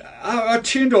 And I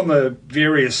tuned on the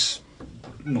various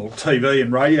TV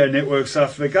and radio networks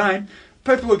after the game.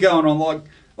 People are going on like,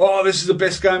 oh, this is the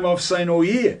best game I've seen all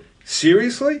year.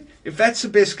 Seriously? If that's the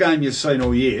best game you've seen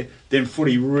all year, then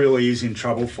footy really is in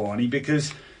trouble, Finey,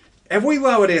 because have we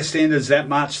lowered our standards that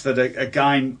much that a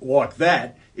game like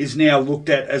that is now looked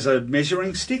at as a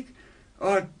measuring stick?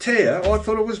 I tell you, I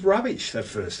thought it was rubbish, that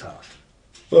first half.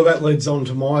 Well, that leads on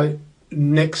to my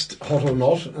next hot or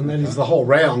not, and that is the whole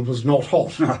round was not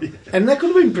hot. Oh, yeah. And that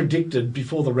could have been predicted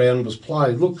before the round was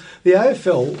played. Look, the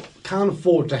AFL can't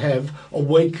afford to have a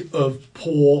week of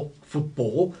poor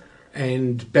football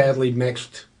and badly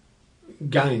matched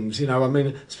games,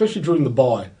 especially during the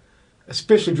bye,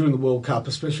 especially during the World Cup,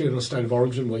 especially on a State of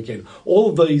Origin weekend. All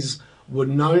of these were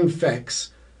known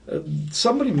facts.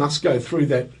 Somebody must go through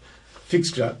that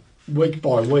fixture week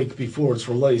by week before it's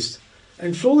released.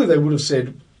 And surely they would have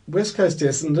said, West Coast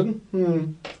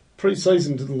Essendon,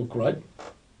 pre-season didn't look great.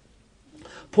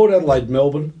 Port Adelaide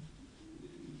Melbourne,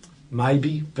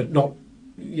 maybe, but not,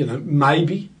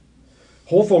 maybe.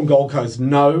 Hawthorn Gold Coast,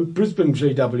 no. Brisbane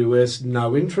GWS,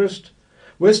 no interest.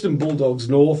 Western Bulldogs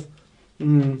North,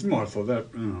 You might have thought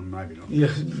that. Maybe not.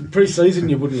 Yeah, pre-season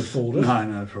you wouldn't have thought it.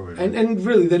 No, probably not. And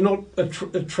really, they're not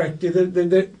attractive.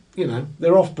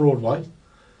 They're off Broadway.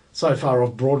 So far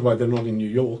off Broadway, they're not in New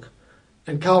York.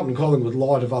 And Carlton Collingwood,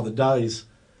 light of other days.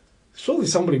 Surely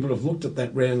somebody would have looked at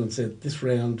that round and said, this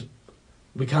round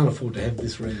we can't afford to have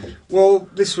this round. Well,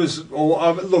 this was...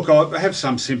 look, I have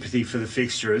some sympathy for the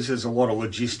fixtures. There's a lot of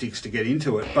logistics to get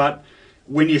into it. But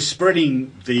when you're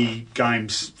spreading the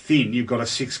games thin, you've got a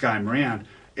 6-game round,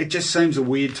 it just seems a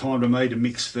weird time to me to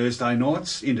mix Thursday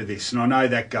nights into this. And I know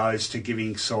that goes to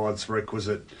giving sides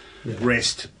requisite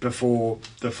rest before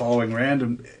the following round,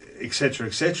 and et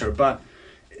cetera, but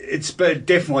it's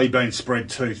definitely been spread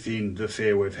too thin, the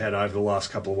fare we've had over the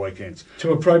last couple of weekends.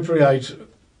 To appropriate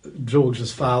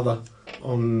George's father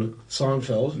on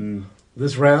Seinfeld,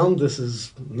 this round, this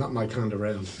is not my kind of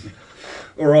round.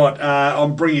 All right,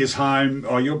 I'm bringing us home.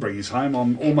 Oh, you're bringing us home.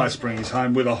 I'm almost bringing us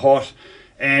home with a hot.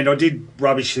 And I did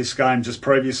rubbish this game just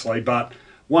previously, but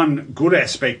one good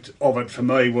aspect of it for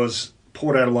me was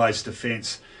Port Adelaide's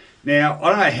defence. Now, I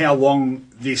don't know how long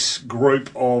this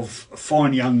group of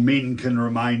fine young men can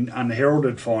remain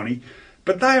unheralded, Finey,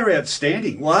 but they are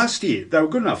outstanding. Last year, they were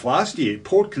good enough last year.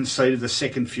 Port conceded the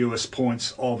second fewest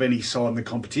points of any side in the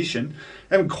competition.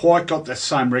 They haven't quite got the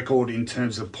same record in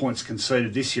terms of points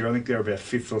conceded this year. I think they're about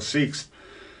 5th or 6th.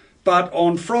 But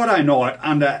on Friday night,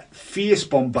 under fierce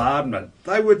bombardment,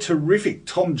 they were terrific.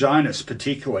 Tom Jonas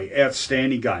particularly,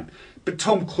 outstanding game. But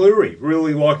Tom Cleary,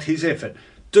 really liked his effort.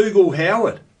 Dougal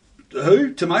Howard,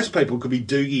 who to most people could be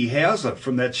Doogie Howser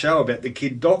from that show about the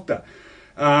kid doctor.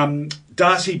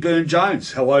 Darcy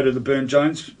Byrne-Jones, hello to the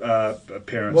Byrne-Jones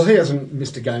parents. Well, he hasn't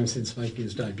missed a game since making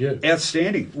his debut.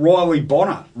 Outstanding. Haley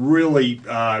Bonner, really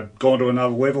gone to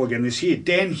another level again this year.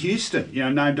 Dan Houston,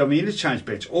 named on the interchange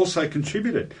bench, also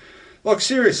contributed. Like,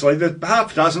 seriously, the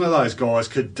half a dozen of those guys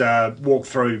could walk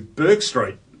through Burke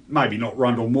Street, maybe not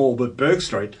Rundle Mall, but Burke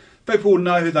Street. People would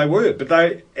know who they were, but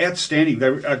they're outstanding.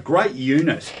 They're a great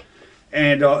unit.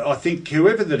 And I think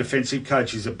whoever the defensive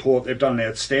coach is at Port, they've done an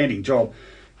outstanding job.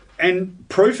 And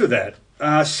proof of that,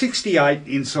 68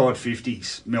 inside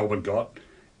 50s Melbourne got.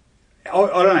 I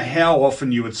don't know how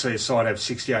often you would see a side have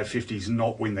 68 50s and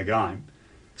not win the game.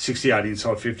 68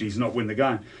 inside 50s not win the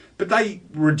game. But they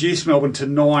reduced Melbourne to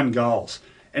 9 goals.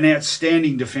 An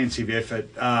outstanding defensive effort.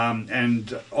 And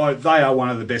they are one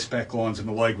of the best backlines in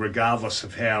the league, regardless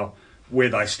of where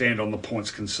they stand on the points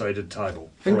conceded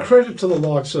table. And credit to the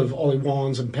likes of Ollie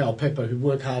Wines and Pal Pepper, who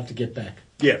work hard to get back.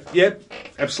 Yep,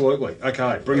 absolutely.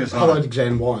 Okay, bring us home. Hello to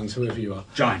Jan Wines, whoever you are.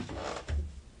 Jane.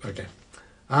 Okay.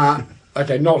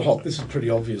 Okay, not hot. This is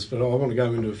pretty obvious, but I want to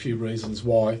go into a few reasons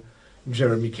why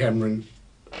Jeremy Cameron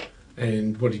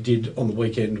and what he did on the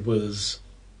weekend was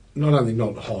not only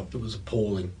not hot, it was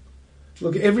appalling.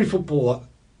 Look, every footballer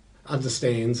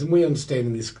understands, and we understand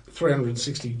in this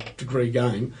 360-degree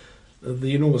game,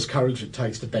 the enormous courage it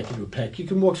takes to back into a pack. You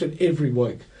can watch it every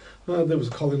week. There was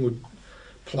a Collingwood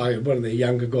player, one of their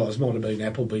younger guys, might have been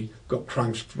Appleby, got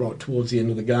crunched right towards the end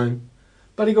of the game.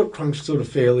 But he got crunched sort of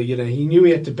fairly, he knew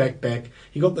he had to back.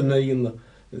 He got the knee in the,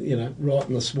 right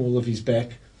in the small of his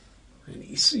back. And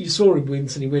you saw him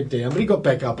wince and he went down, but he got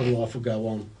back up and life will go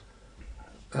on.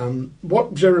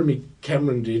 What Jeremy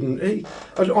Cameron did, and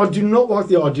I do not like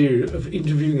the idea of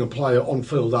interviewing a player on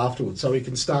field afterwards so he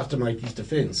can start to make his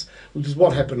defence, which is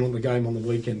what happened on the game on the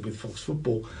weekend with Fox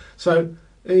Football. So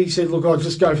he said, look, I'll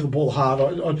just go for the ball hard.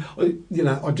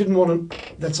 I didn't want to,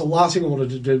 that's the last thing I wanted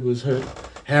to do was hurt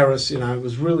Harris. It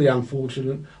was really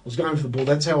unfortunate. I was going for the ball,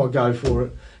 that's how I go for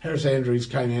it. Harris Andrews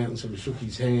came out and sort of shook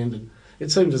his hand, and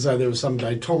it seemed as though there was some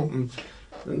détente,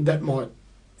 and that might,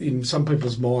 in some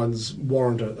people's minds,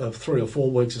 warrant a 3 or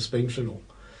 4 week suspension.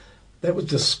 That was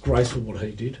disgraceful what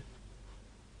he did.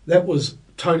 That was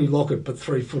Tony Lockett, but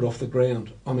 3 foot off the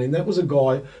ground. I mean, that was a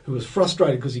guy who was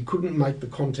frustrated because he couldn't make the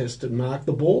contest and mark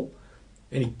the ball,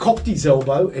 and he cocked his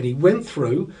elbow and he went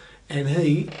through, and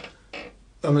it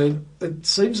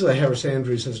seems that Harris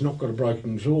Andrews has not got a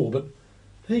broken jaw, but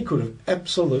he could have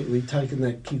absolutely taken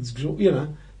that kid's jaw,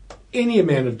 any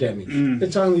amount of damage.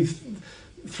 It's only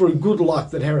through good luck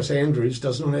that Harris Andrews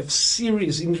does not have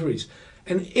serious injuries.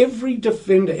 And every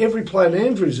defender, every player, and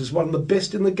Andrews is one of the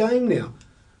best in the game now,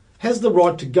 has the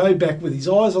right to go back with his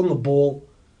eyes on the ball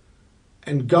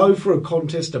and go for a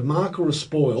contest, a mark or a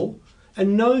spoil,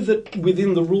 and know that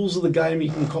within the rules of the game he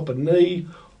can cop a knee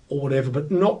or whatever, but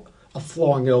not a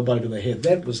flying elbow to the head.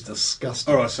 That was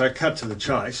disgusting. All right, so cut to the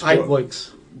chase. 8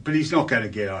 weeks. But he's not going to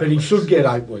get 8 But he should get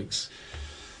 8 weeks.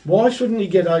 Why shouldn't he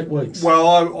get 8 weeks?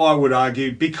 Well, I would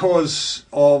argue because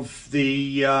of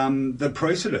the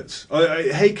precedents.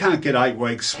 He can't get 8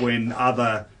 weeks when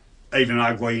other, even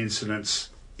ugly incidents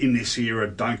in this era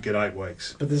don't get 8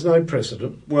 weeks. But there's no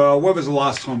precedent. Well, when was the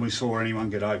last time we saw anyone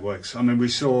get 8 weeks? I mean, we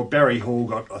saw Barry Hall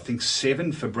got, I think,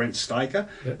 7 for Brent Staker.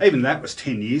 Yep. Even that was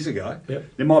 10 years ago. Yep.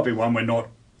 There might be one we're not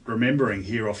remembering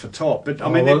here off the top. But,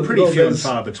 they're pretty few and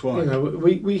far between.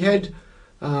 We had...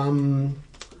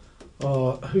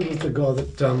 Who was the guy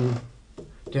that down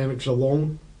at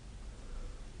Geelong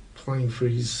playing for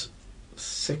his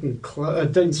second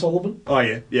club? Dean Sullivan. Oh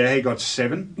yeah, he got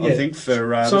 7, I think.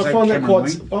 For so I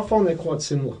find that quite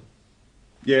similar.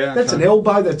 Yeah, that's an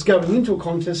elbow that's going into a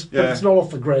contest, but it's not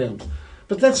off the ground.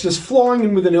 But that's just flying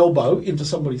in with an elbow into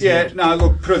somebody's head. Yeah, no,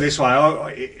 look, put it this way.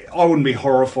 I wouldn't be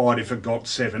horrified if it got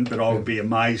 7, but I would be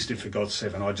amazed if it got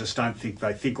 7. I just don't think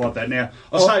they think like that. Now,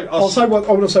 I want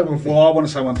to say one thing. Well, I want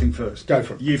to say one thing first. Go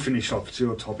for it. You finish off. It's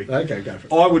your topic. Okay, go for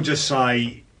it. I would just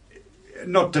say,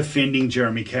 not defending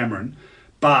Jeremy Cameron,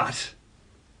 but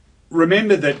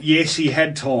remember that, yes, he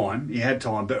had time,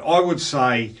 but I would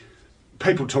say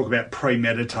people talk about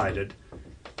premeditated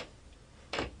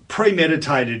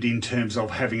in terms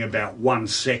of having about 1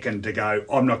 second to go,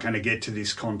 I'm not going to get to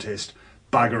this contest,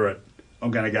 bugger it, I'm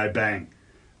going to go bang.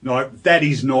 No, that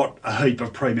is not a heap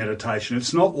of premeditation.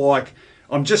 It's not like,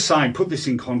 I'm just saying, put this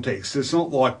in context, it's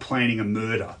not like planning a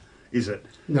murder, is it?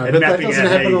 No, but that doesn't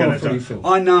happen on a footy field.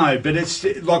 I know, but it's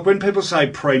like when people say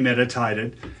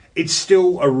premeditated, it's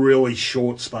still a really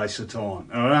short space of time.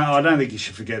 I don't think you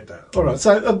should forget that. All right.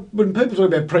 So when people talk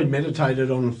about premeditated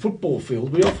on a football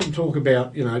field, we often talk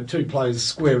about, two players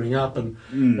squaring up and,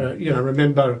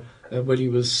 remember when he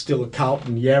was still at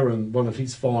Carlton, Yawn, one of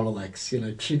his final acts,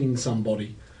 chinning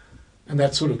somebody. And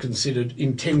that's sort of considered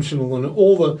intentional and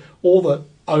all the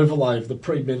overlay of the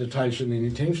premeditation and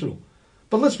intentional.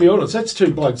 But let's be honest, that's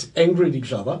two blokes angry at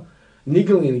each other,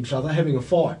 niggling at each other, having a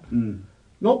fight.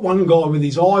 Not one guy with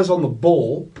his eyes on the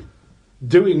ball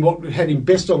doing what had him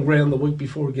best on ground the week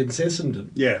before against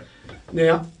Essendon. Yeah.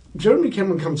 Now, Jeremy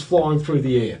Cameron comes flying through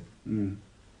the air.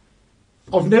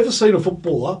 I've never seen a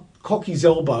footballer cock his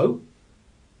elbow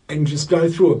and just go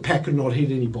through a pack and not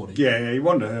hit anybody. Yeah, he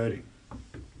wanted to hurt him.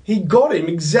 He got him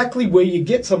exactly where you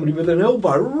get somebody with an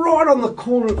elbow, right on the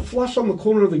corner, flush on the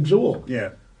corner of the jaw.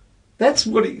 Yeah. That's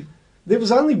what he... There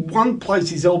was only one place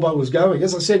his elbow was going.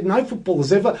 As I said, no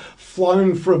footballer's ever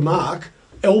flown for a mark,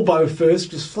 elbow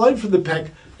first, just flown for the pack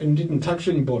and didn't touch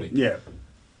anybody. Yeah.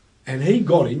 And he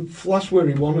got him flush where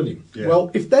he wanted him. Yeah.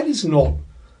 Well, if that is not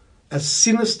a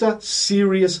sinister,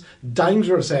 serious,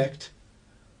 dangerous act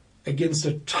against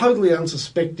a totally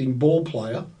unsuspecting ball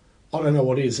player, I don't know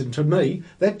what is. And to me,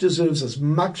 that deserves as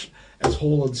much as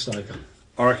Hall and Stoker.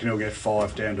 I reckon he'll get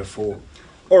 5 down to 4.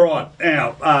 All right,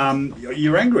 now,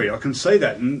 you're angry, I can see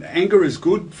that. And anger is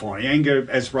good, Finey. Anger,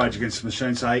 as Rage Against the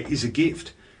Machine say, is a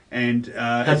gift. And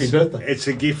Happy birthday. It's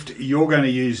a gift you're going to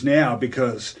use now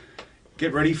because,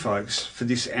 get ready, folks, for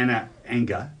this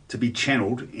anger to be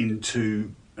channeled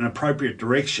into an appropriate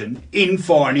direction in,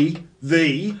 Finey,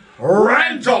 the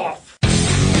Rant Off!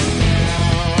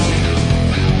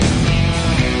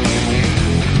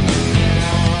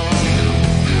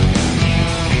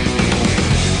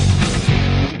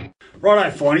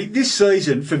 Righto, Finey, this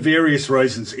season, for various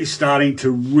reasons, is starting to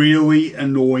really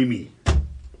annoy me.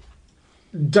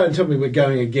 Don't tell me we're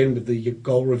going again with the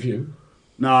goal review.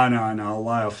 No, I'll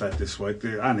lay off that this week,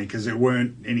 only because there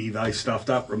weren't any they stuffed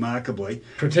up remarkably.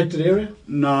 Protected area?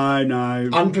 No.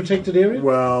 Unprotected area?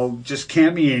 Well, just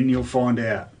count me in, you'll find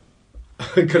out.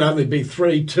 It could only be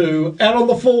 3-2, out on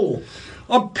the fall.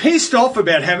 I'm pissed off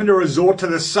about having to resort to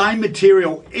the same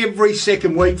material every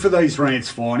second week for these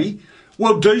rants, Finey.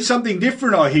 Well, do something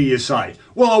different, I hear you say.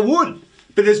 Well, I would,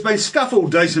 but there's been stuff all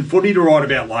decent footy to write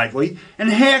about lately,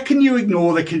 and how can you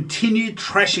ignore the continued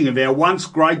trashing of our once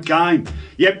great game?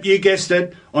 Yep, you guessed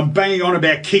it, I'm banging on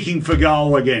about kicking for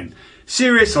goal again.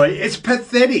 Seriously, it's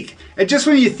pathetic. And just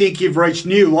when you think you've reached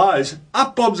new lows,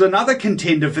 up bobs another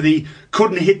contender for the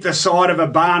couldn't hit the side of a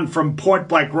barn from point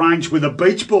blank range with a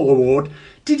beach ball award.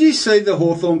 Did you see the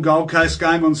Hawthorn Gold Coast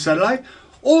game on Saturday?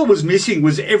 All it was missing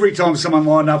was every time someone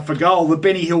lined up for goal, the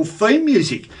Benny Hill theme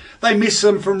music. They missed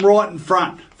them from right in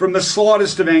front, from the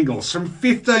slightest of angles, from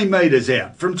 15 metres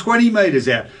out, from 20 metres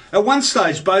out. At one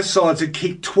stage, both sides had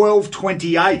kicked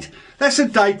 12-28. That's a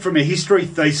date from a history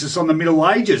thesis on the Middle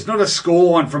Ages, not a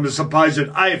scoreline from a supposed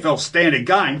AFL standard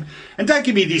game. And don't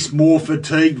give me this more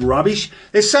fatigued rubbish.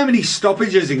 There's so many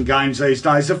stoppages in games these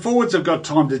days. The forwards have got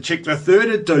time to check the third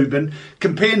at Dubin,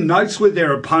 compare notes with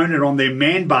their opponent on their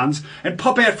man buns, and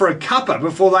pop out for a cuppa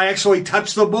before they actually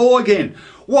touch the ball again.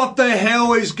 What the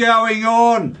hell is going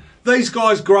on? These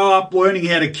guys grow up learning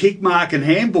how to kick, mark and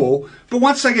handball, but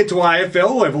once they get to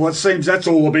AFL level, it seems that's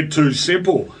all a bit too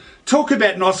simple. Talk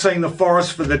about not seeing the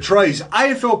forest for the trees.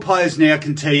 AFL players now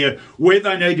can tell you where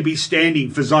they need to be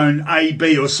standing for zone A,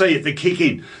 B or C at the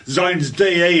kick-in. Zones D,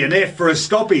 E and F for a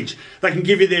stoppage. They can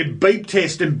give you their beep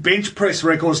test and bench press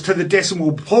records to the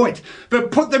decimal point.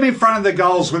 But put them in front of the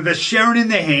goals with a Sharon in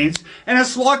their hands and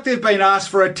it's like they've been asked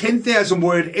for a 10,000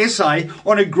 word essay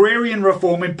on agrarian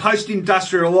reform in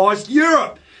post-industrialised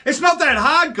Europe. It's not that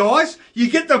hard, guys. You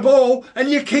get the ball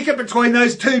and you kick it between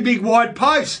those two big wide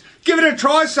posts. Give it a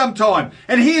try sometime.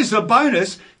 And here's the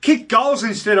bonus. Kick goals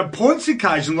instead of points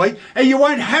occasionally and you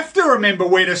won't have to remember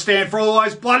where to stand for all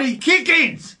those bloody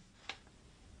kick-ins.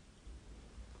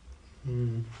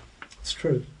 It's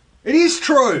true. It is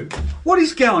true. What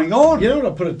is going on? You know what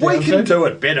I put it down We can to? do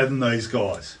it better than these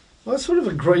guys. I sort of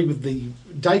agree with the...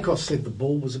 Dacos said the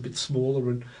ball was a bit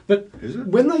smaller. But Is it?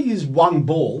 when they use one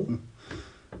ball...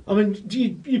 I mean,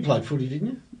 you played footy, didn't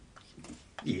you?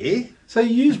 Yeah. So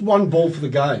you used one ball for the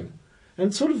game.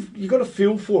 And sort of, you got a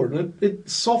feel for it. And it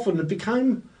softened. It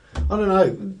became, I don't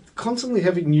know, constantly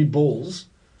having new balls.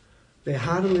 They're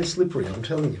hard and they're slippery, I'm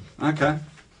telling you. Okay.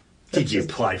 Did you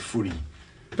play footy?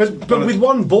 But with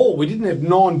one ball, we didn't have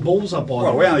 9 balls up on.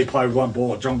 Well, we only played with one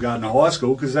ball at John Gardner High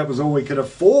School because that was all we could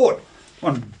afford.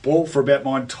 One ball for about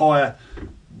my entire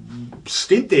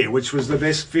stint there, which was the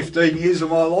best 15 years of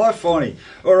my life, Finey.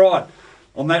 All right,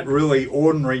 on that really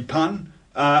ordinary pun,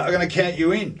 I'm going to count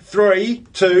you in. 3,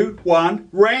 2, 1,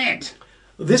 rant.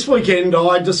 This weekend,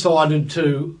 I decided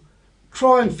to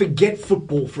try and forget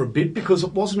football for a bit because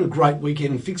it wasn't a great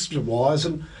weekend fixture-wise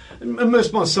and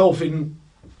immerse myself in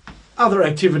other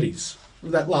activities.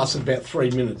 That lasted about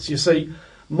 3 minutes. You see,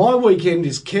 my weekend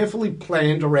is carefully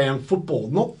planned around football.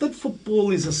 Not that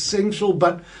football is essential,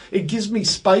 but it gives me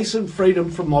space and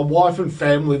freedom from my wife and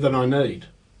family that I need.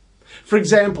 For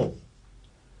example,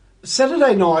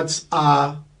 Saturday nights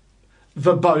are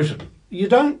verboten. You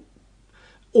don't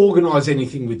organise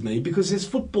anything with me because there's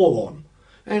football on.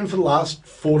 And for the last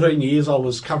 14 years I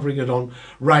was covering it on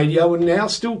radio and now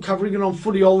still covering it on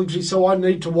Footyology, so I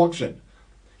need to watch it.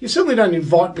 You certainly don't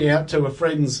invite me out to a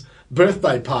friend's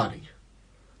birthday party.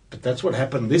 But that's what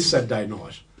happened this Saturday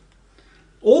night.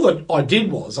 All that I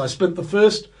did was I spent the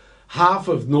first half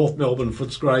of North Melbourne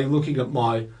Footscray looking at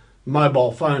my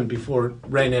mobile phone before it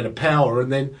ran out of power and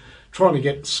then trying to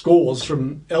get scores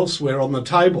from elsewhere on the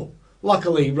table.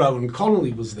 Luckily, Rowan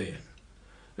Connolly was there,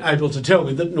 able to tell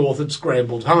me that North had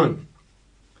scrambled home.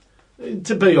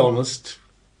 To be honest,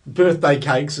 birthday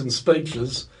cakes and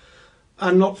speeches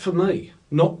are not for me,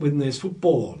 not when there's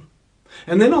football on.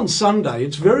 And then on Sunday,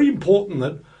 it's very important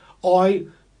that I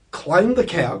claim the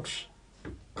couch,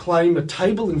 claim a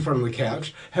table in front of the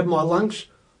couch, have my lunch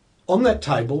on that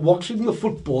table, watching the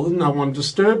football and no one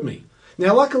disturb me.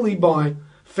 Now, luckily, my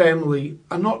family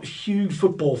are not huge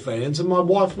football fans and my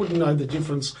wife wouldn't know the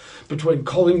difference between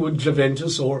Collingwood,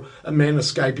 Juventus or a man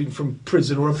escaping from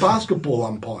prison or a basketball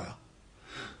umpire.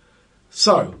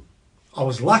 So, I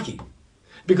was lucky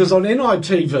because on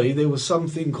NITV there was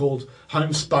something called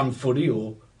Homespun Footy,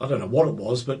 or I don't know what it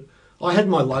was, but I had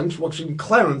my lunch watching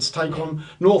Clarence take on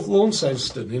North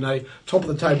Launceston in a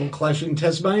top-of-the-table clash in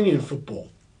Tasmanian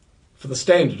football. For the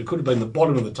standard, it could have been the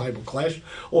bottom of the table clash,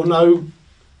 or no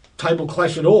table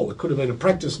clash at all. It could have been a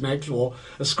practice match or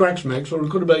a scratch match, or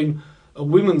it could have been a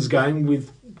women's game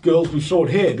with girls with short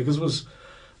hair, because it was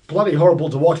bloody horrible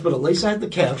to watch, but at least I had the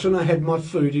couch and I had my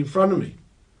food in front of me.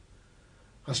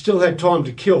 I still had time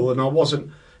to kill and I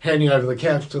wasn't handing over the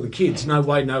couch to the kids. No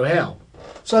way, no how.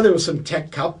 So there was some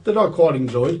TAC Cup that I quite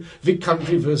enjoyed. Vic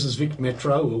Country versus Vic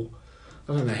Metro. Or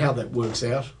I don't know how that works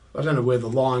out. I don't know where the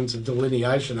lines of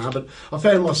delineation are, but I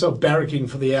found myself barracking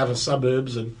for the outer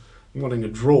suburbs and wanting a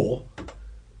draw.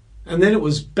 And then it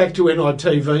was back to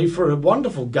NITV for a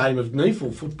wonderful game of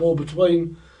NEAFL football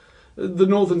between the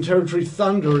Northern Territory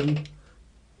Thunder and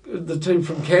the team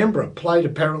from Canberra. Played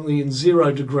apparently in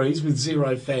 0 degrees with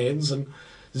 0 fans and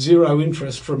 0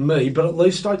 interest from me, but at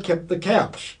least I kept the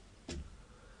couch.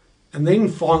 And then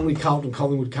finally Carlton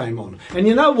Collingwood came on. And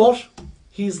you know what?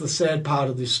 Here's the sad part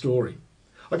of this story.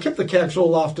 I kept the couch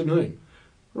all afternoon,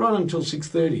 right until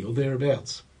 6:30 or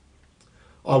thereabouts.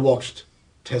 I watched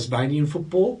Tasmanian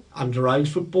football, underage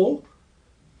football,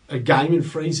 a game in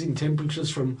freezing temperatures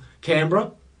from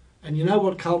Canberra. And you know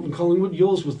what, Carlton Collingwood?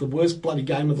 Yours was the worst bloody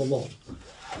game of the lot.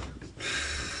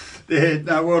 Yeah,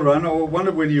 no, well done. I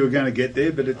wondered when you were going to get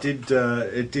there, but it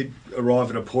did arrive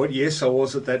at a point. Yes, I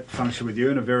was at that function with you,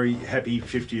 and a very happy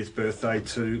 50th birthday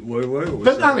to Lulu.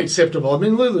 But unacceptable. I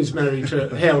mean, Lulu's married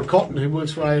to Howard Cotton, who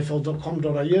works for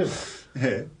AFL.com.au.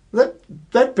 Yeah.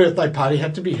 That birthday party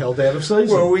had to be held out of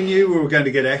season. Well, we knew we were going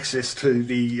to get access to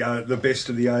the best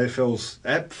of the AFL's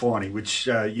app, Finey, which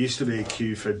used to be a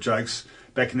queue for jokes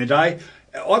back in the day.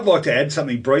 I'd like to add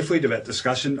something briefly to that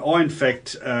discussion. I, in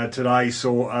fact, today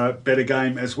saw a better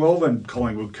game as well than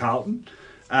Collingwood-Carlton.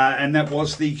 And that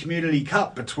was the Community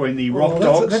Cup between the Rock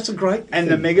Dogs that's a great and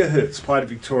thing. the Megahertz, played at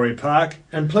Victoria Park.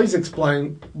 And please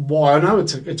explain why. I know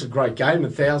it's a great game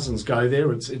and thousands go there.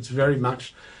 It's very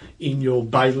much in your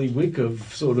bailiwick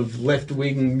of sort of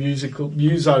left-wing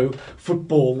muso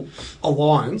football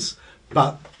alliance,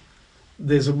 but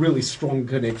there's a really strong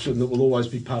connection that will always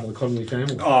be part of the Connolly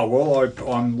family. Oh, well,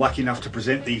 I'm lucky enough to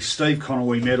present the Steve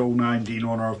Connolly Medal, named in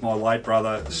honour of my late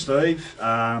brother Steve,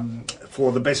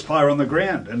 for the best player on the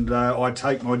ground. And I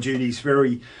take my duties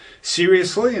very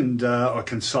seriously, and I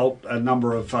consult a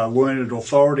number of learned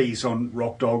authorities on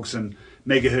Rock Dogs and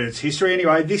Megahertz history.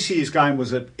 Anyway, this year's game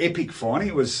was an epic final.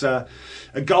 It was a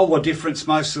goal of difference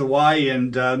most of the way,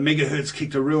 and Megahertz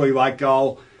kicked a really late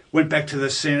goal. Went back to the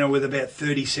centre with about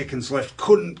 30 seconds left.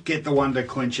 Couldn't get the one to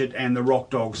clinch it, and the Rock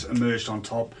Dogs emerged on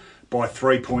top by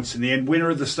 3 points in the end. Winner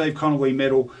of the Steve Connolly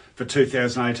Medal for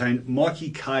 2018,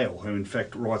 Mikey Cale, who in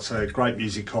fact writes a great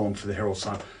music column for the Herald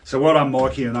Sun. So well done,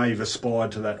 Mikey. I know you've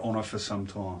aspired to that honour for some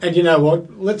time. And you know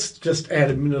what? Let's just add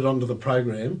a minute onto the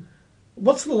program.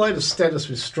 What's the latest status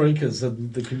with streakers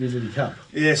and the Community Cup?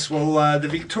 Yes, well, the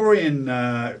Victorian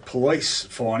Police,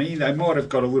 Finey, they might have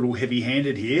got a little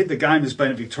heavy-handed here. The game has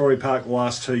been at Victoria Park the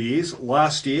last 2 years.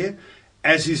 Last year,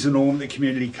 as is the norm at the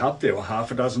Community Cup, there were half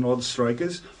a dozen odd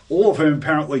streakers, all of whom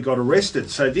apparently got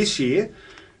arrested. So this year,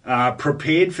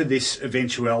 prepared for this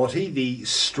eventuality, the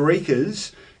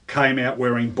streakers came out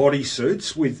wearing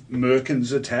bodysuits with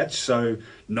merkins attached, so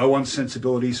no one's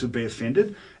sensibilities would be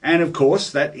offended. And of course,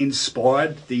 that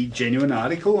inspired the Genuine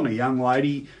article, and a young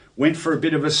lady went for a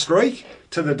bit of a streak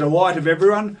to the delight of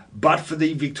everyone, but for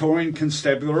the Victorian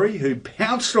Constabulary, who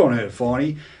pounced on her,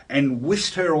 Finey, and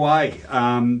whisked her away.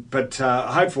 But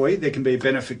hopefully there can be a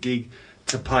benefit gig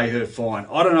to pay her fine.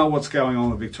 I don't know what's going on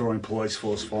with the Victorian Police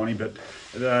Force, Finey,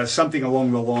 but something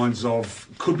along the lines of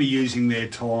could be using their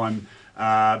time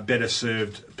better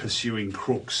served pursuing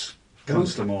crooks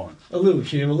comes to mind. A little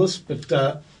humorless, but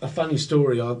a funny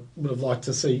story. I would have liked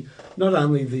to see not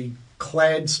only the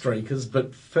clad streakers,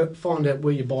 but find out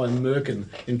where you buy Merkin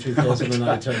in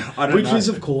 2018, which is,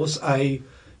 of course, a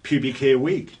pubic hair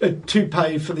wig, a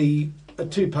toupee for the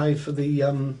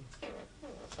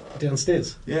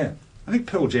downstairs. Yeah. I think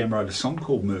Pearl Jam wrote a song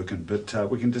called Merkin, but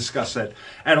we can discuss that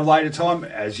at a later time.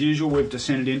 As usual, we've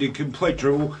descended into complete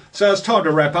drivel. So it's time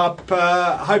to wrap up.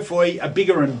 Hopefully a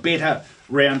bigger and better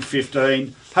round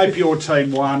 15. Hope your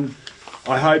team won.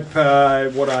 I hope,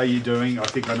 what are you doing? I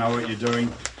think I know what you're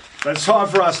doing. But it's time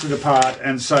for us to depart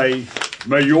and say,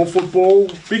 may your football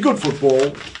be good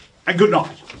football, and good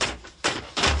night.